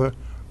 I'm the other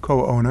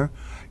co-owner.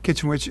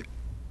 Kitchen Witch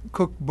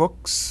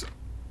cookbooks,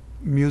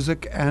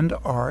 music and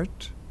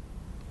art.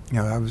 You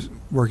know, I was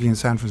working in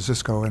San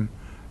Francisco,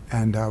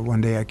 and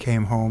one day I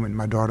came home, and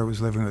my daughter was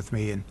living with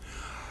me, and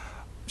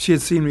she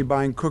had seen me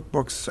buying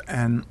cookbooks,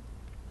 and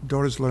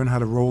daughters learn how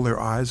to roll their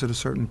eyes at a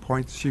certain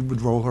point. She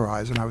would roll her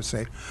eyes, and I would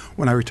say,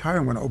 when I retire,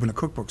 I'm going to open a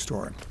cookbook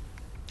store.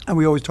 And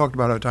we always talked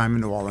about our time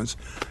in New Orleans.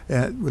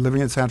 We're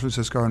living in San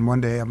Francisco, and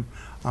one day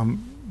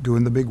I'm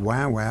doing the big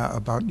wah-wah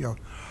about,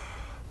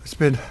 it's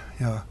been,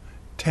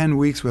 10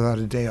 weeks without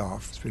a day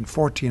off. It's been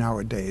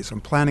 14-hour days.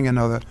 I'm planning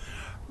another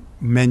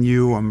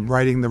menu. I'm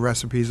writing the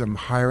recipes. I'm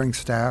hiring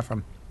staff.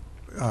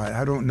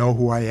 I don't know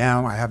who I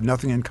am. I have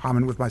nothing in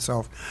common with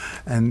myself.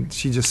 And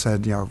she just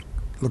said,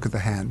 look at the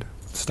hand.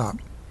 Stop.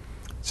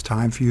 It's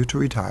time for you to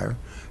retire.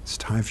 It's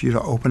time for you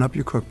to open up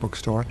your cookbook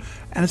store.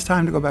 And it's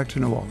time to go back to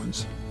New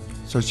Orleans.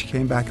 So she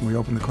came back and we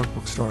opened the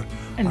cookbook store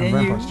on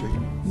Rampart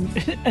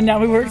Street. And now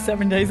we work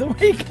 7 days a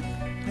week.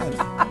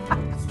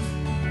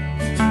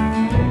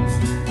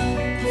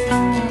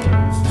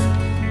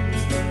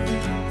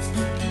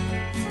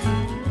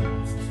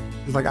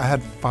 It's like I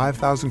had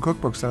 5,000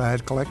 cookbooks that I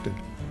had collected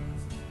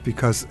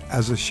because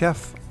as a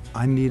chef,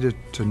 I needed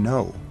to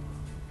know.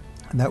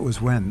 And that was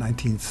when,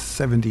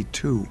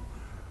 1972.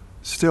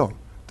 Still,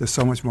 there's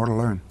so much more to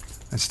learn.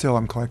 And still,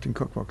 I'm collecting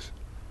cookbooks.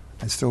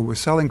 And still, we're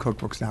selling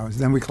cookbooks now. And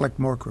then we collect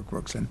more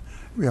cookbooks. And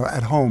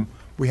at home,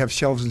 we have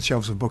shelves and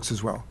shelves of books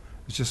as well.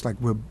 It's just like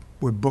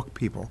we're book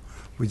people.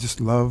 We just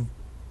love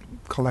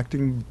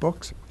collecting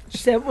books.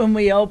 Except when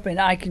we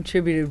opened, I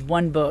contributed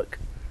one book.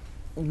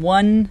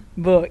 One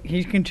book.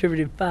 He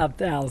contributed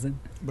 5,000.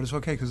 But it's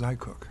okay because I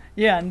cook.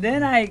 Yeah, and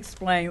then I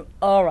explained,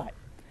 all right,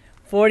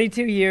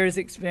 42 years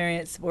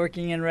experience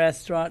working in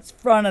restaurants,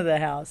 front of the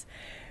house.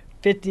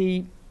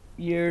 50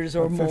 years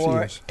or 50 more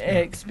years, yeah.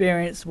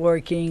 experience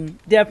working,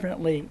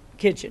 definitely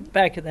kitchen,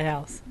 back of the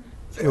house.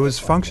 It was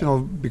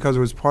functional because it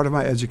was part of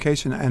my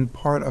education and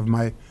part of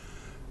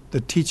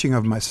the teaching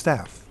of my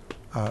staff.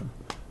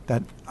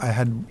 That I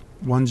had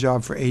one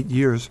job for 8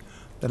 years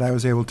that I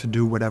was able to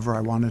do whatever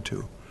I wanted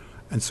to.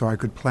 And so I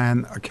could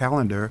plan a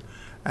calendar,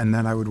 and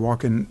then I would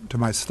walk in to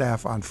my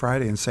staff on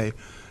Friday and say,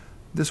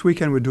 this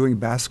weekend we're doing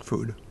Basque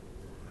food.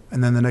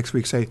 And then the next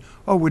week say,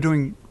 oh, we're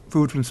doing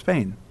food from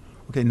Spain.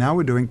 Okay, now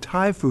we're doing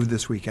Thai food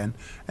this weekend,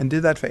 and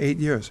did that for 8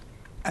 years.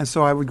 And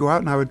so I would go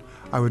out and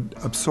I would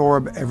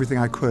absorb everything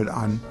I could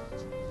on,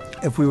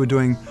 if we were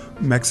doing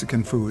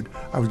Mexican food,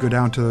 I would go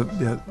down to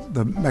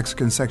the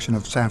Mexican section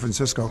of San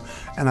Francisco,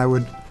 and I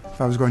would,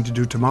 if I was going to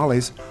do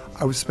tamales,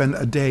 I would spend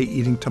a day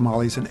eating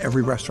tamales in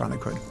every restaurant I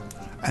could,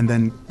 and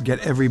then get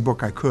every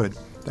book I could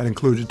that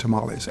included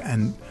tamales,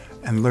 and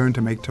learn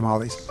to make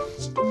tamales.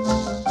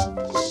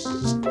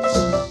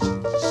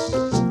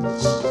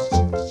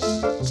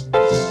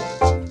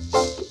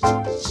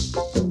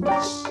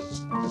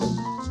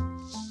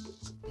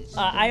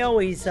 I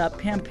always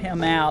pimp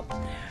him out,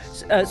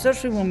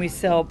 especially when we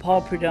sell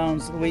Paul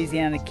Prudhomme's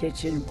Louisiana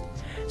Kitchen.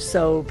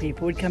 So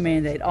people would come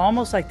in, they'd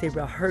almost like they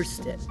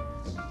rehearsed it.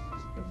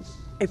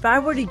 If I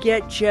were to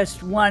get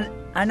just one,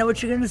 I know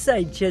what you're going to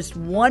say, just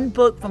one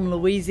book from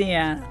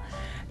Louisiana,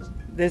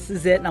 this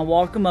is it, and I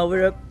walk them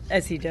over to,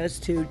 as he does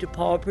too, to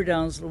Paul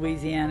Prudhomme's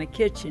Louisiana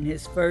Kitchen,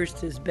 his first,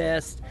 his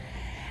best.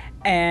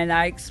 And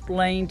I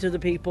explain to the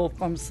people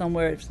from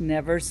somewhere that's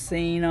never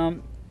seen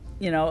them,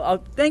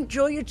 think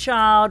Julia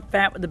Child,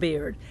 fat with a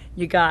beard.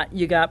 You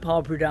got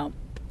Paul Prudhomme.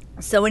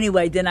 So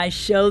anyway, then I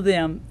show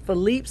them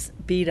Philippe's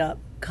beat up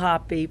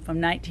copy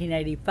from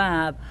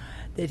 1985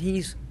 that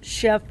he's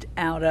chefed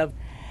out of.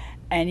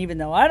 And even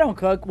though I don't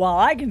cook, well,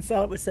 I can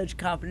sell it with such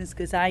confidence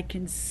because I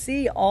can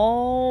see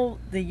all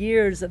the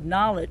years of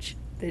knowledge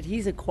that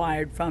he's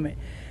acquired from it.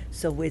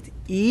 So with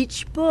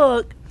each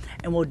book,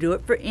 and we'll do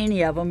it for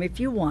any of them if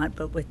you want,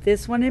 but with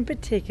this one in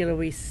particular,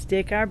 we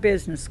stick our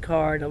business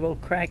card, a little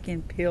crack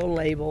and peel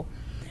label,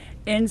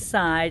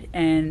 inside,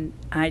 and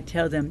I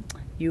tell them,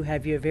 you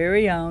have your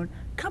very own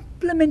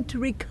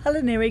complimentary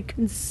culinary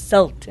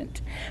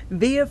consultant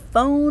via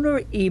phone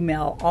or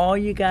email. All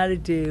you got to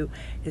do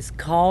is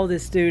call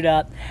this dude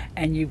up,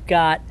 and you've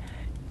got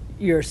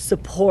your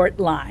support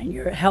line,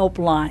 your help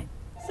line.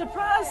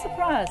 Surprise,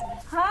 surprise.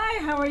 Hi,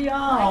 how are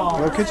y'all?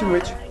 Hello, Kitchen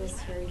Witch. I was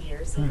here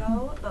years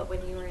ago, but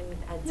when you were in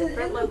a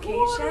different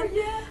location,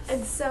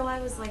 and so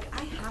I was like,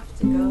 I have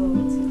to go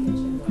to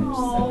Kitchen Witch.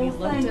 So we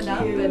looked it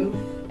up,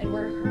 and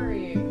we're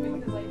hurrying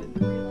because I didn't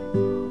realize.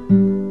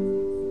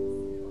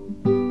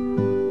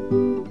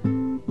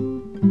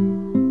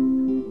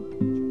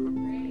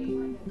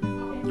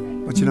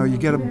 But you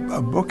get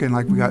a book in,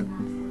 like we got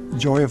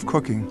Joy of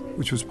Cooking,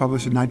 which was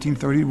published in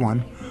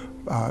 1931,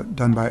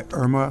 done by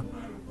Irma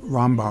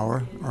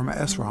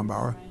S.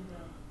 Rombauer.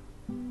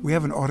 We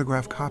have an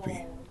autographed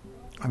copy.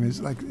 I mean,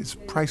 it's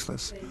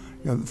priceless.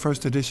 The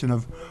first edition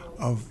of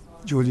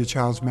Julia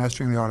Child's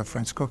Mastering the Art of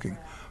French Cooking.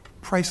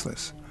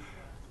 Priceless.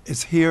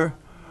 It's here,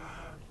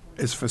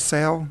 it's for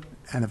sale,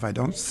 and if I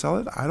don't sell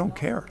it, I don't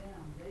care.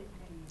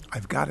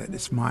 I've got it,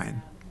 it's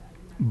mine.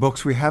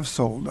 Books we have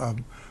sold.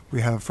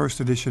 We have a first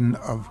edition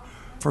of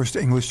first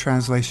English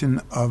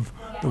translation of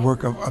the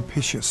work of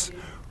Apicius.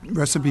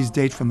 Recipes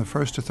date from the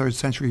 1st to 3rd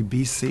century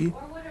BC.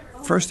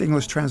 First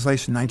English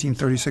translation,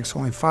 1936,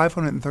 only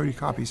 530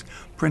 copies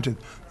printed.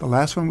 The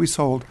last one we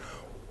sold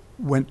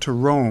went to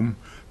Rome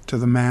to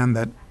the man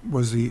that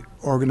was the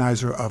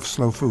organizer of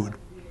Slow Food.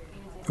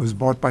 It was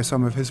bought by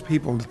some of his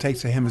people to take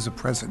to him as a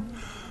present.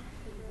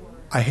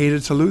 I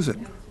hated to lose it.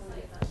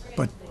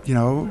 But,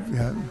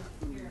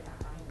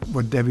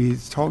 what Debbie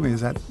told me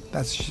is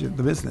that's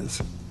the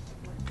business.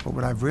 But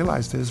what I've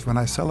realized is when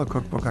I sell a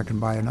cookbook, I can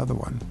buy another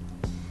one.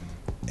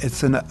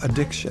 It's an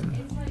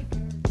addiction.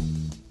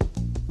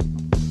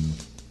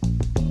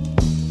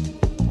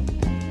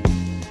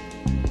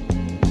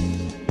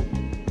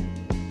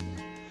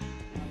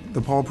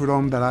 The Paul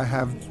Prudhomme that I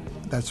have,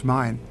 that's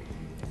mine,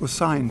 was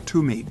signed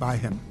to me by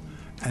him.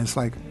 And it's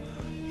like,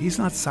 he's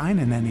not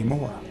signing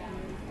anymore.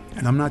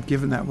 And I'm not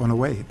giving that one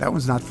away. That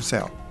one's not for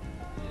sale.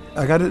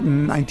 I got it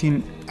in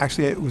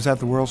actually it was at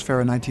the World's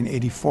Fair in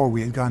 1984.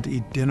 We had gone to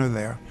eat dinner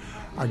there.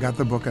 I got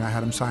the book and I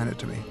had him sign it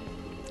to me.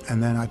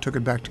 And then I took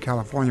it back to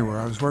California where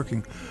I was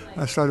working.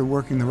 And I started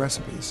working the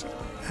recipes.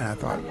 And I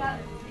thought,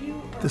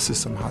 this is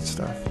some hot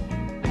stuff.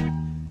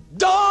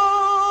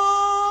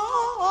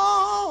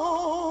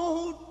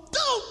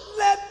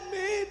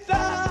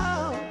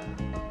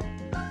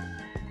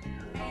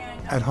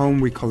 At home,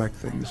 we collect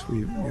things.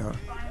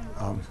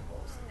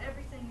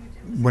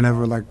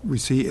 Whenever, we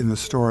see in the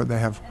store, they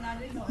have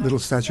little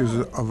statues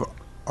of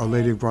Our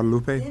Lady of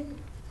Guadalupe.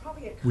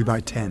 We buy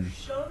 10.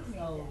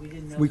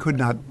 We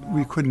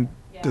couldn't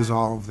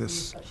dissolve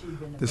this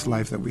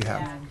life that we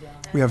have.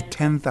 We have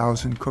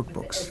 10,000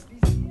 cookbooks.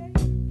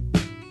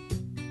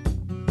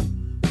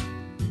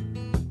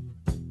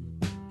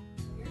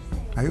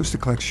 I I used to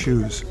collect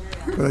shoes,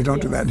 but I don't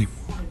do that anymore.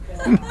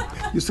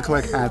 Used to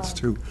collect hats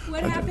too.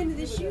 What happened to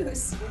the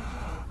shoes?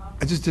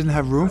 I just didn't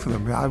have room for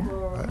them.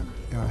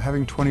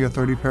 Having 20 or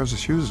 30 pairs of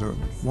shoes is a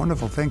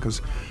wonderful thing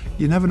because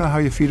you never know how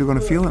your feet are going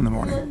to feel in the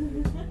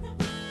morning.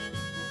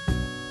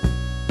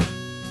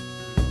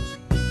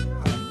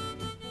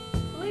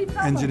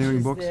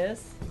 Engineering books.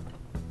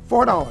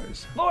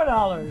 $4.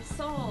 $4.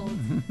 Sold.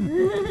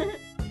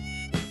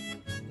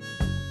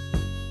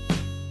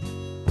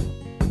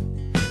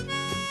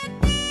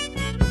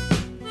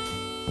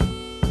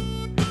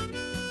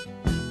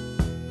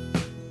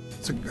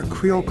 It's a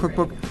Creole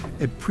cookbook.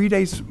 It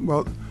predates,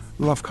 well,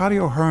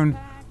 Lafcadio Hearn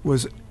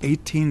was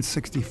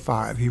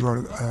 1865. He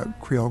wrote a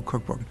Creole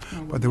cookbook.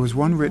 But there was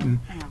one written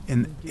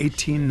in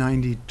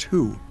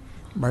 1892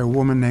 by a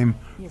woman named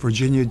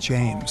Virginia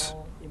James.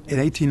 In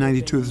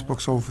 1892, this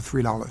book sold for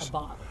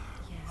 $3,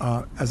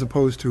 as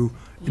opposed to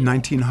in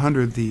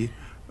 1900, the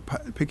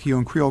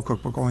Picayune Creole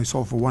cookbook only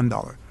sold for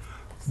 $1.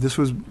 This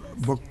was a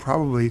book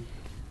probably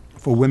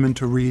for women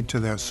to read to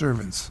their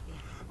servants.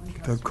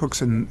 The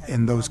cooks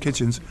in those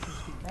kitchens,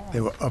 they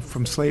were up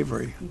from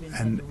slavery,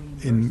 and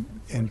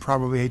in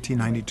probably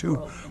 1892,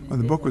 when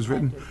the book was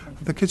written,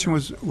 the kitchen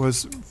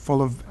was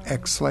full of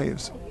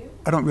ex-slaves.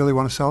 I don't really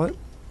want to sell it,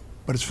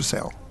 but it's for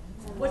sale.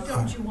 What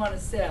don't you want to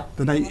sell?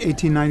 The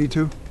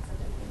 1892.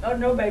 Oh,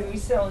 no, baby, we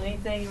sell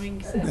anything we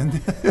can sell.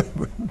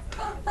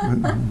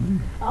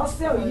 I'll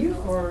sell you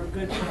for a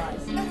good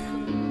price.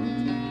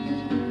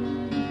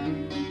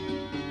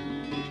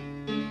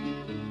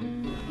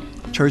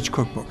 Church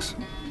cookbooks.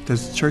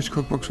 There's church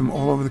cookbooks from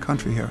all over the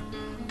country here.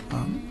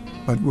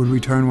 But would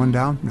we turn one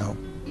down? No.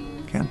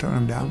 Can't turn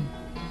them down.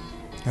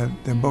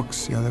 They're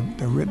books,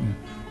 they're written.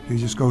 You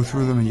just go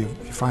through them and you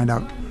find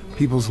out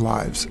people's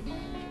lives.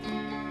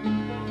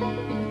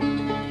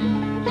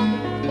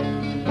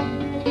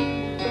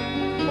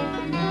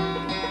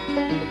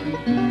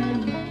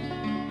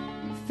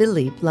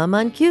 Philippe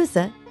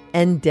Lamancusa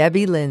and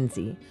Debbie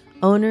Lindsay,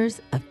 owners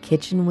of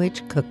Kitchen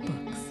Witch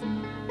Cookbooks.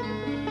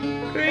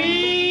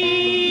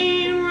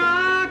 Green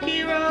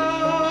rocky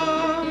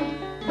road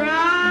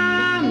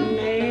from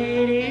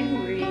Native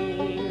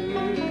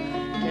Green.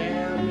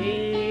 Tell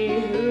me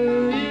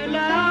who you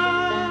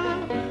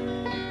love.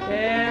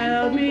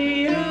 Tell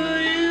me who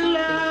you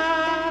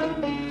love.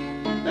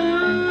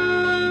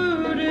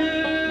 Who do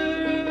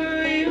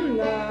you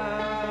love?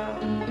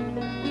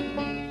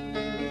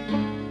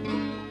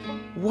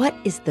 What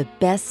is the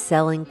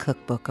best-selling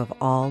cookbook of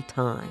all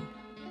time?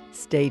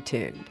 Stay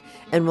tuned,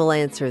 and we'll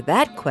answer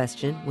that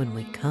question when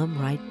we come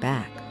right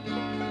back.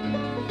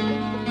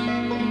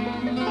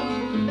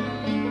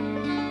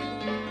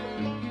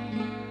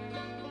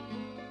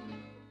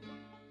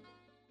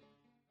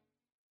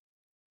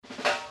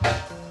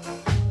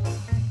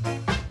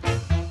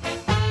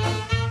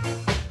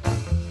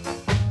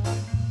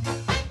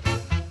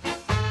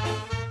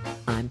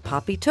 I'm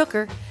Poppy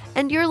Tooker,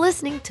 and you're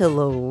listening to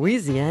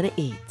Louisiana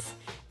Eats,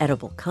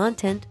 edible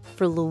content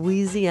for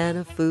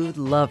Louisiana food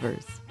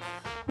lovers.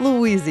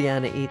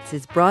 Louisiana Eats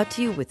is brought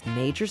to you with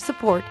major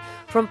support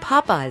from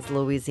Popeye's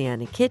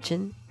Louisiana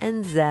Kitchen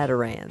and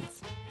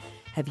Zatarain's.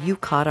 Have you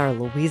caught our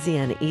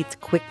Louisiana Eats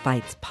Quick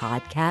Bites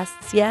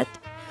podcasts yet?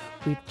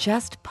 We've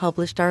just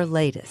published our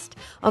latest,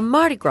 a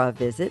Mardi Gras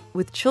visit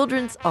with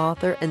children's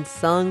author and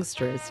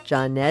songstress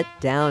Jeanette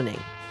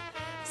Downing.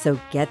 So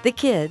get the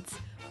kids,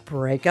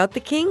 break out the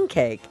king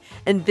cake,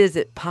 and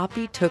visit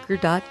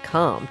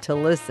poppytooker.com to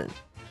listen.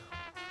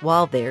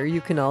 While there,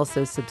 you can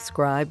also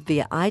subscribe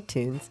via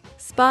iTunes,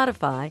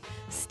 Spotify,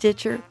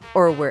 Stitcher,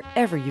 or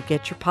wherever you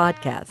get your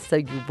podcasts so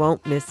you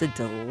won't miss a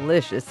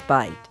delicious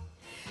bite.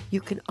 You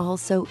can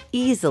also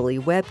easily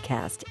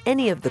webcast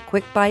any of the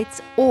Quick Bites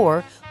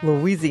or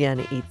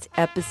Louisiana Eats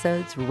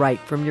episodes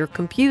right from your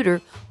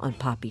computer on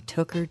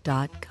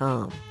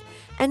poppytooker.com.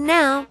 And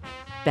now,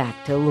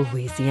 back to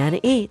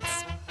Louisiana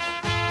Eats.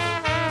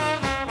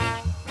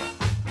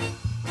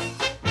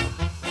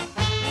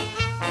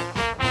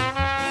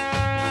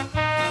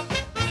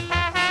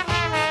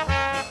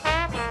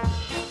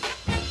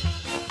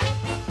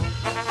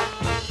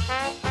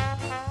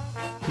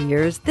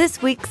 Here's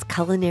this week's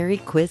culinary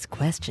quiz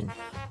question,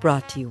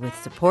 brought to you with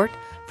support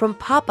from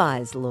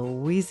Popeye's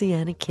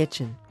Louisiana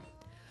Kitchen.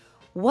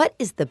 What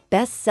is the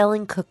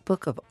best-selling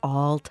cookbook of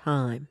all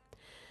time?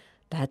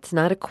 That's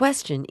not a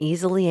question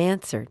easily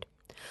answered.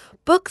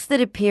 Books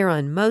that appear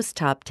on most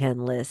top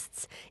 10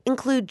 lists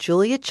include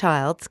Julia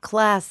Child's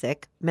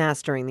classic,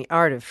 Mastering the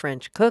Art of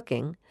French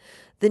Cooking,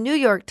 the New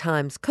York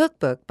Times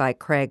cookbook by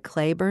Craig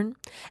Claiborne,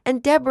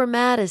 and Deborah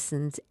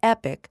Madison's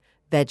epic,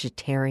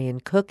 Vegetarian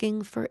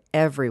Cooking for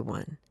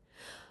Everyone.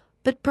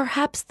 But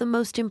perhaps the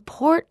most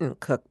important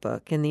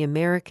cookbook in the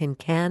American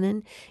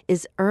canon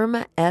is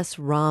Irma S.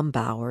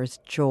 Rombauer's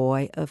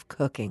Joy of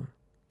Cooking.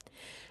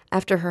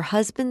 After her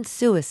husband's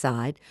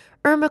suicide,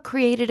 Irma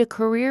created a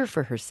career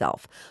for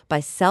herself by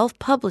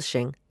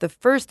self-publishing the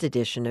first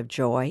edition of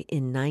Joy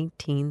in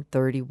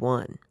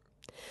 1931.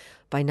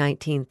 By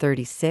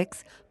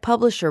 1936,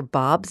 publisher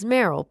Bobbs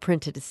Merrill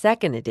printed a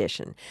second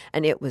edition,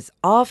 and it was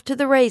off to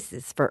the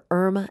races for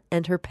Irma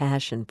and her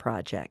Passion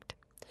Project.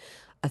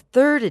 A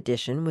third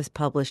edition was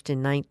published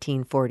in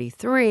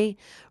 1943,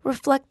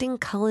 reflecting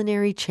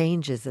culinary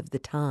changes of the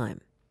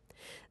time.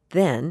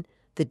 Then,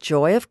 The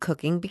Joy of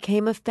Cooking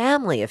became a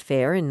family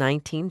affair in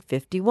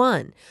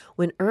 1951,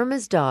 when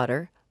Irma's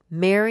daughter,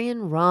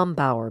 Marion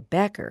Rombauer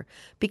Becker,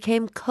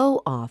 became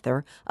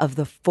co-author of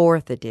the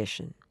fourth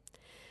edition.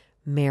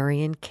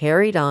 Marion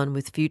carried on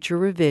with future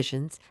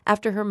revisions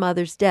after her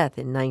mother's death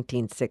in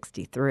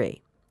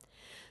 1963.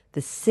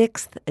 The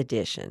sixth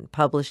edition,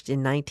 published in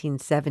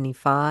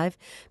 1975,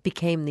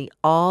 became the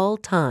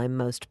all-time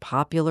most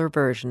popular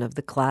version of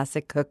the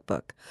classic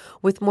cookbook,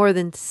 with more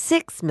than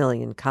 6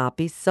 million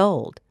copies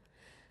sold.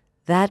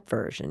 That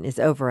version is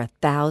over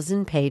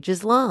 1,000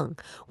 pages long,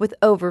 with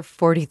over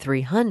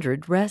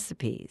 4,300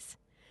 recipes.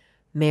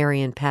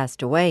 Marion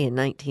passed away in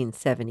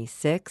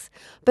 1976,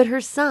 but her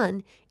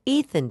son,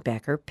 Ethan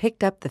Becker,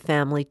 picked up the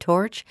family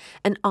torch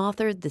and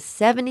authored the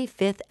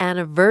 75th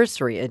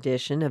anniversary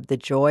edition of The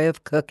Joy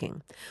of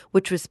Cooking,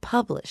 which was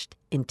published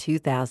in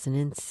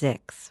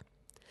 2006.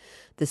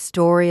 The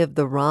story of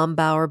the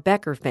Rombauer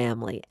Becker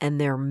family and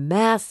their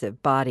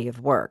massive body of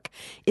work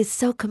is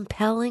so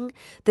compelling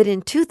that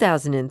in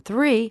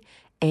 2003,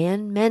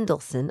 Ann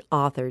Mendelsohn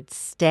authored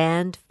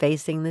Stand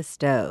Facing the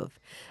Stove,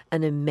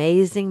 an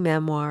amazing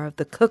memoir of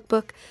the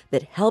cookbook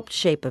that helped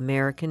shape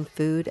American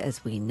food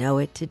as we know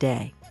it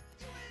today.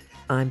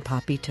 I'm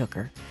Poppy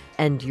Tooker,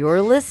 and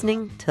you're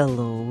listening to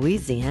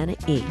Louisiana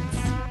Eats.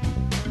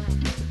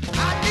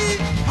 I eat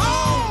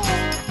home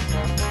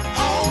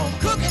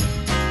cooking.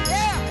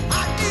 Yeah,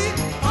 I eat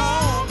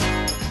home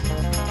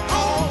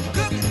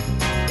cooking.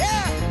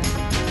 Yeah.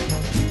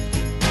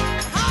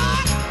 I spent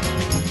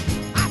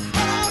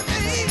all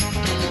day.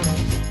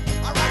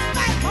 I rush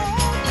back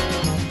home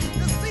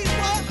to see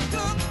what's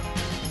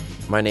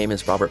cooked. My name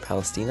is Robert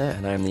Palestina,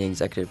 and I am the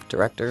Executive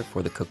Director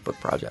for the Cookbook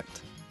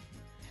Project.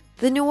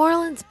 The New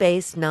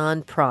Orleans-based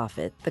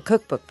nonprofit, the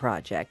Cookbook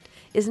Project,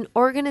 is an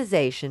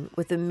organization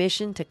with a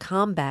mission to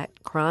combat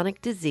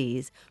chronic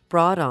disease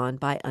brought on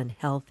by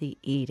unhealthy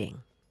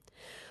eating.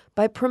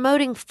 By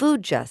promoting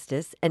food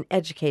justice and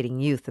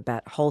educating youth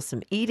about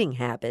wholesome eating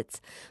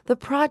habits, the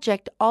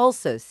project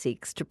also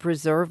seeks to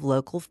preserve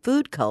local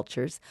food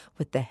cultures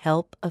with the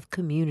help of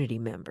community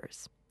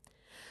members.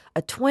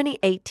 A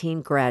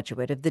 2018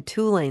 graduate of the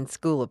Tulane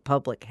School of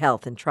Public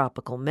Health and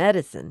Tropical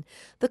Medicine,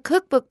 the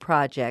Cookbook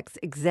Project's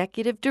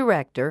executive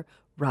director,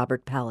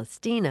 Robert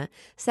Palestina,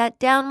 sat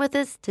down with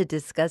us to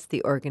discuss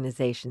the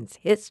organization's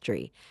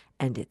history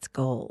and its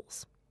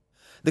goals.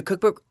 The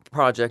Cookbook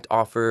Project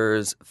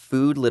offers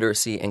food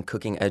literacy and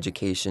cooking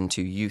education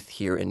to youth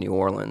here in New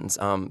Orleans.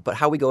 But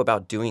how we go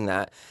about doing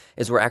that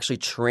is we're actually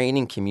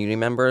training community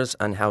members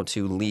on how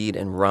to lead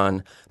and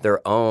run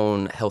their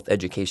own health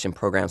education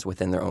programs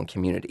within their own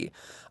community.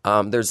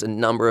 There's a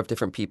number of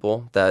different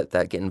people that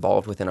get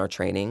involved within our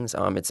trainings.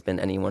 It's been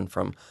anyone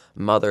from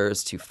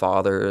mothers to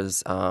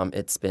fathers.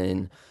 It's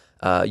been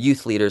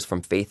youth leaders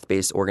from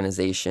faith-based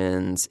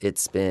organizations.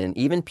 It's been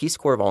even Peace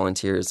Corps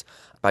volunteers.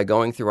 By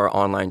going through our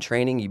online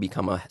training, you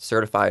become a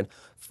certified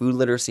food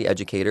literacy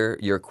educator.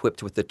 You're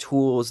equipped with the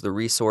tools, the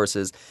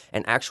resources,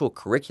 and actual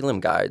curriculum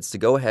guides to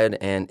go ahead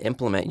and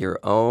implement your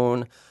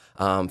own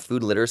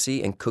food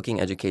literacy and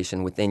cooking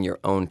education within your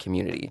own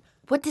community.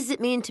 What does it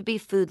mean to be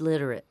food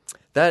literate?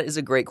 That is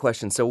a great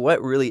question. So what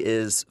really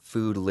is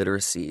food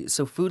literacy?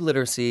 So food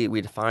literacy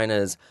we define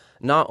as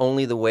not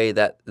only the way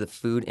that the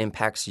food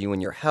impacts you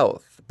and your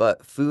health,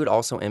 but food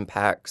also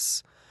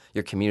impacts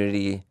your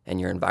community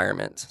and your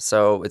environment.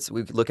 So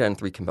we look at it in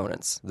three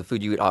components. The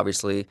food you eat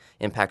obviously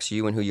impacts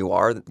you and who you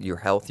are, your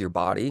health, your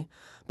body,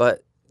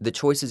 but the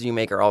choices you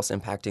make are also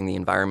impacting the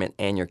environment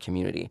and your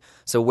community.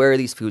 So where are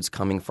these foods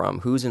coming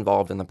from? Who's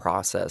involved in the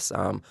process?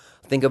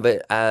 Think of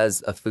it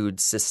as a food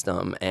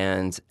system,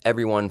 and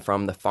everyone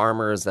from the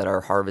farmers that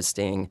are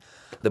harvesting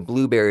the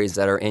blueberries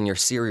that are in your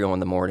cereal in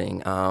the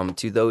morning,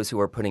 to those who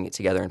are putting it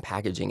together and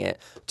packaging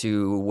it,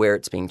 to where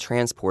it's being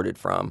transported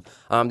from.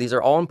 These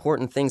are all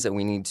important things that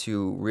we need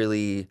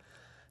to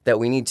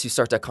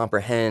start to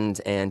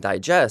comprehend and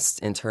digest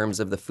in terms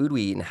of the food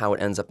we eat and how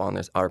it ends up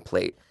on our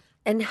plate.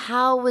 And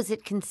how was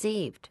it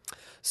conceived?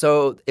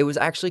 So it was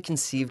actually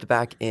conceived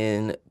back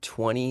in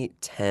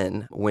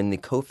 2010 when the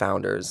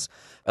co-founders,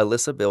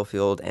 Alyssa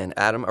Billfield and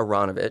Adam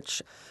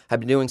Aronovich, had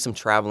been doing some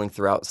traveling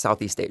throughout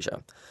Southeast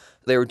Asia.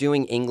 They were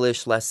doing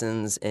English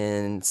lessons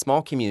in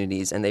small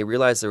communities, and they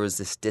realized there was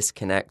this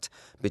disconnect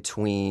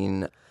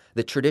between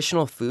the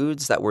traditional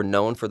foods that were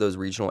known for those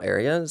regional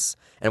areas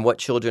and what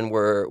children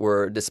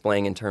were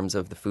displaying in terms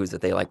of the foods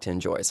that they like to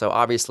enjoy. So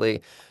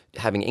obviously,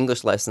 having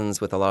English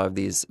lessons with a lot of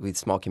these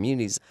small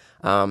communities,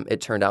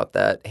 it turned out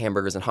that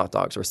hamburgers and hot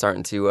dogs were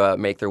starting to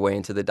make their way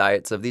into the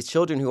diets of these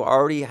children who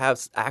already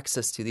have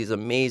access to these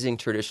amazing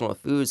traditional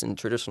foods and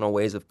traditional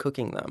ways of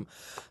cooking them.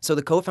 So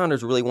the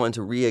co-founders really wanted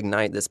to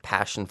reignite this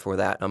passion for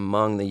that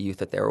among the youth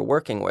that they were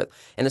working with.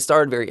 And it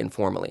started very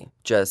informally,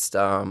 just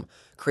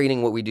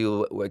creating what we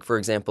do, like for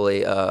example,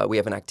 we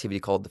have an activity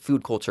called the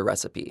food culture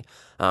recipe.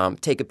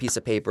 Take a piece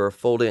of paper,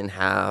 fold it in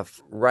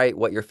half, write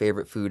what your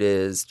favorite food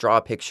is, draw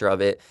a picture of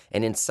it,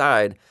 and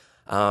inside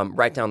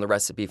write down the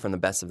recipe from the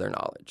best of their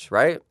knowledge,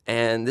 right?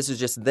 And this is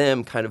just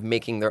them kind of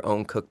making their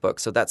own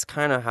cookbook. So that's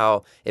kind of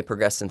how it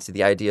progressed into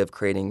the idea of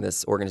creating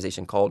this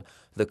organization called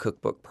the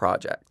Cookbook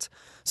Project.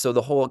 So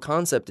the whole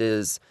concept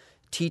is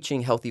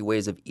teaching healthy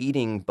ways of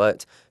eating,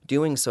 but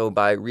doing so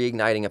by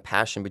reigniting a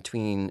passion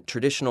between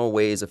traditional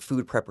ways of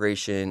food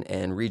preparation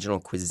and regional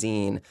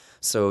cuisine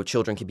so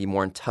children can be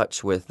more in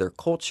touch with their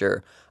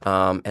culture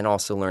and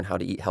also learn how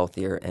to eat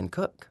healthier and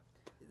cook.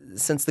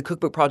 Since the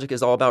Cookbook Project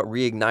is all about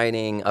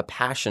reigniting a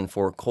passion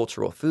for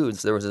cultural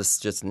foods, there was this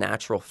just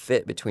natural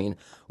fit between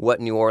what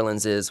New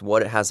Orleans is,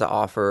 what it has to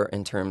offer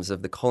in terms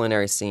of the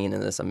culinary scene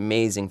and this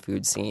amazing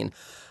food scene.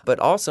 But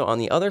also on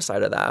the other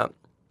side of that,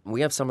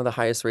 we have some of the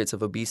highest rates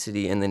of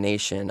obesity in the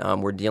nation.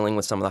 We're dealing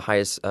with some of the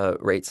highest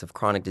rates of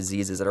chronic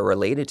diseases that are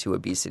related to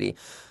obesity.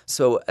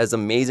 So as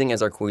amazing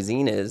as our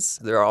cuisine is,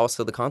 there are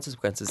also the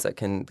consequences that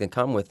can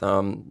come with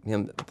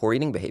poor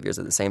eating behaviors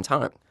at the same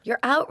time. Your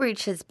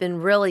outreach has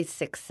been really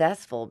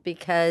successful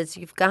because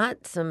you've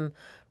got some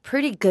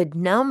pretty good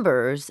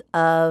numbers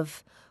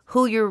of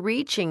who you're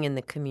reaching in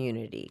the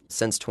community.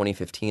 Since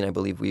 2015, I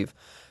believe we've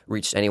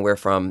reached anywhere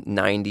from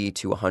 90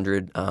 to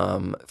 100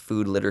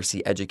 food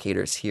literacy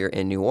educators here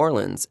in New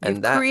Orleans.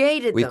 And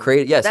we've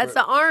created, yes. That's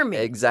the Army.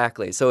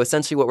 Exactly. So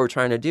essentially what we're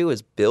trying to do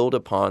is build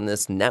upon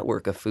this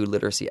network of food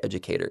literacy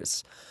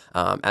educators.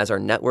 As our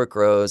network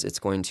grows, it's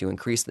going to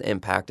increase the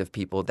impact of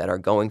people that are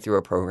going through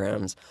our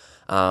programs,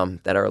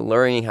 that are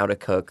learning how to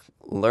cook,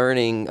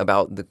 learning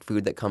about the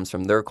food that comes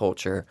from their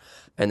culture,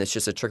 and it's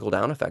just a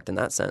trickle-down effect in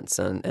that sense.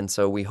 And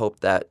so we hope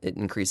that it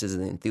increases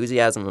the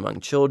enthusiasm among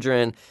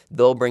children.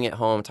 They'll bring it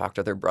home, talk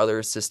to their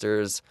brothers,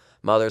 sisters,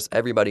 mothers,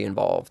 everybody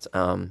involved.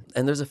 And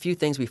there's a few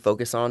things we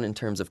focus on in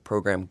terms of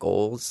program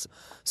goals.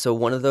 So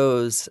one of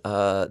those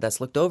that's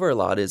looked over a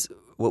lot is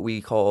what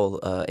we call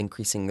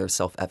increasing their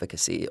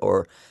self-efficacy,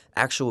 or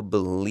actual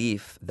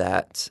belief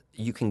that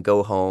you can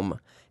go home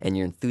and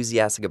you're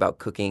enthusiastic about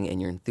cooking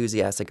and you're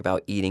enthusiastic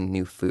about eating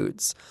new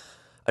foods.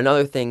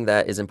 Another thing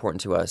that is important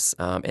to us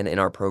and in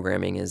our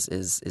programming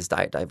is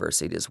diet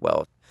diversity as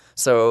well.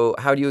 So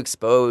how do you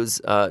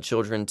expose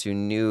children to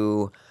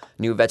new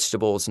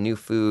vegetables, new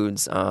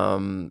foods,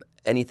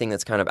 anything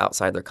that's kind of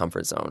outside their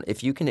comfort zone?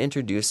 If you can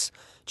introduce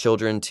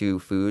children to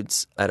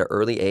foods at an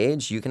early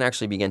age, you can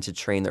actually begin to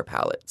train their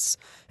palates.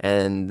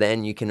 And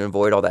then you can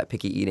avoid all that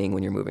picky eating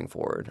when you're moving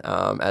forward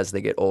as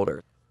they get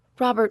older.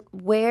 Robert,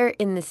 where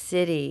in the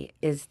city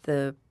is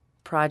the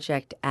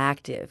project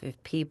active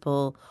if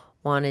people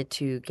wanted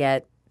to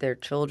get their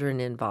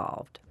children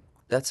involved?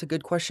 That's a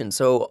good question.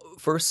 So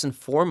first and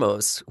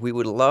foremost, we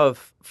would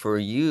love for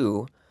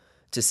you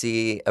to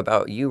see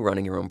about you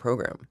running your own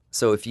program.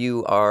 So if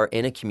you are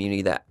in a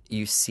community that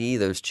you see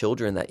those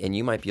children and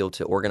you might be able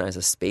to organize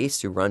a space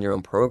to run your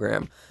own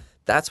program,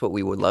 that's what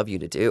we would love you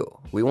to do.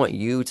 We want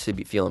you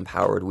to feel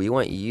empowered. We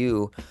want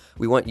you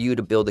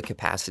to build the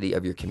capacity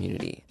of your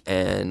community.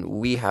 And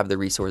we have the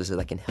resources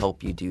that can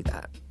help you do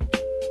that.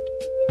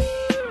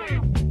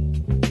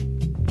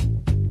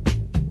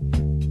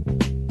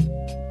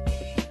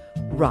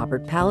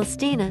 Robert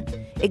Palestina,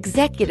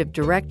 Executive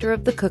Director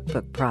of the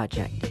Cookbook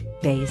Project,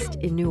 based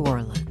in New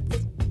Orleans.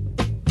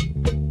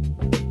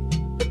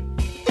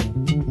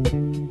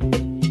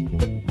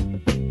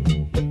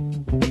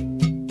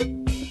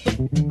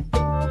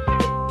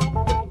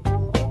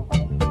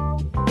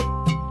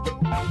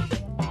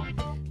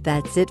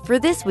 That's it for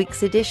this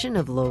week's edition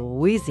of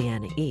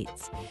Louisiana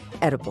Eats,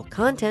 edible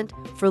content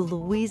for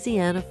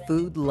Louisiana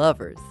food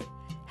lovers.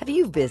 Have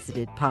you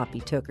visited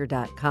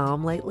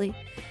poppytooker.com lately?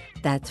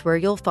 That's where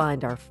you'll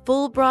find our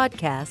full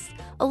broadcasts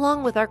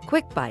along with our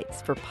quick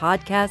bites for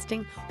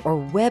podcasting or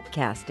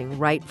webcasting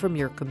right from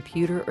your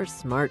computer or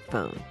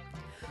smartphone.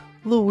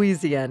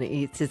 Louisiana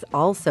Eats is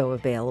also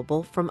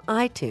available from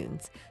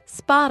iTunes,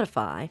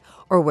 Spotify,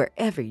 or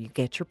wherever you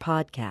get your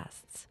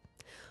podcasts.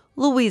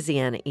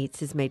 Louisiana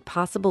Eats is made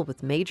possible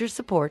with major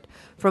support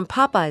from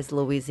Popeye's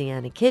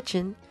Louisiana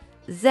Kitchen,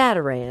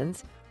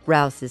 Zatarain's,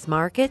 Rouse's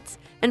Markets,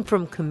 and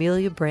from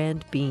Camellia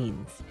Brand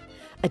Beans.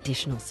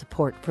 Additional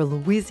support for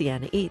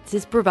Louisiana Eats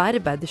is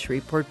provided by the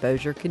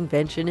Shreveport-Bossier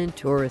Convention and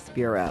Tourist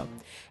Bureau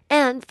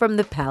and from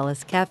the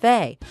Palace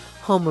Cafe,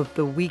 home of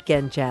the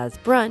Weekend Jazz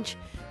Brunch,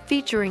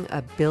 featuring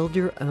a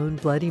build-your-own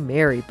Bloody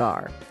Mary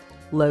bar,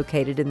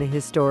 located in the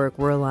historic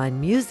Werline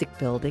Music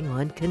Building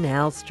on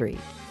Canal Street.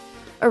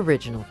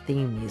 Original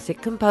theme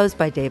music composed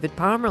by David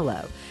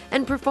Pomerleau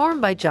and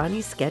performed by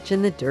Johnny Sketch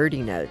and the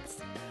Dirty Notes.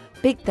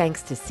 Big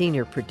thanks to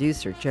senior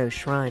producer Joe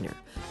Schreiner,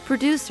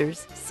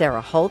 producers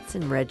Sarah Holtz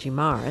and Reggie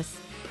Morris,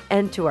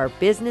 and to our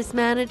business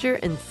manager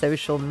and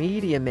social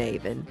media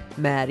maven,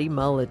 Maddie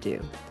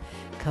Mullidew.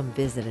 Come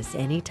visit us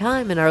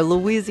anytime in our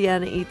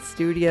Louisiana Eats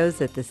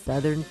studios at the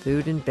Southern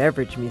Food and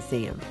Beverage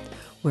Museum.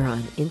 We're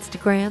on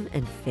Instagram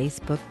and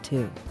Facebook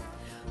too.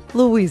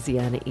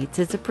 Louisiana Eats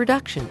is a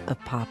production of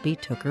Poppy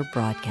Tooker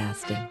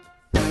Broadcasting.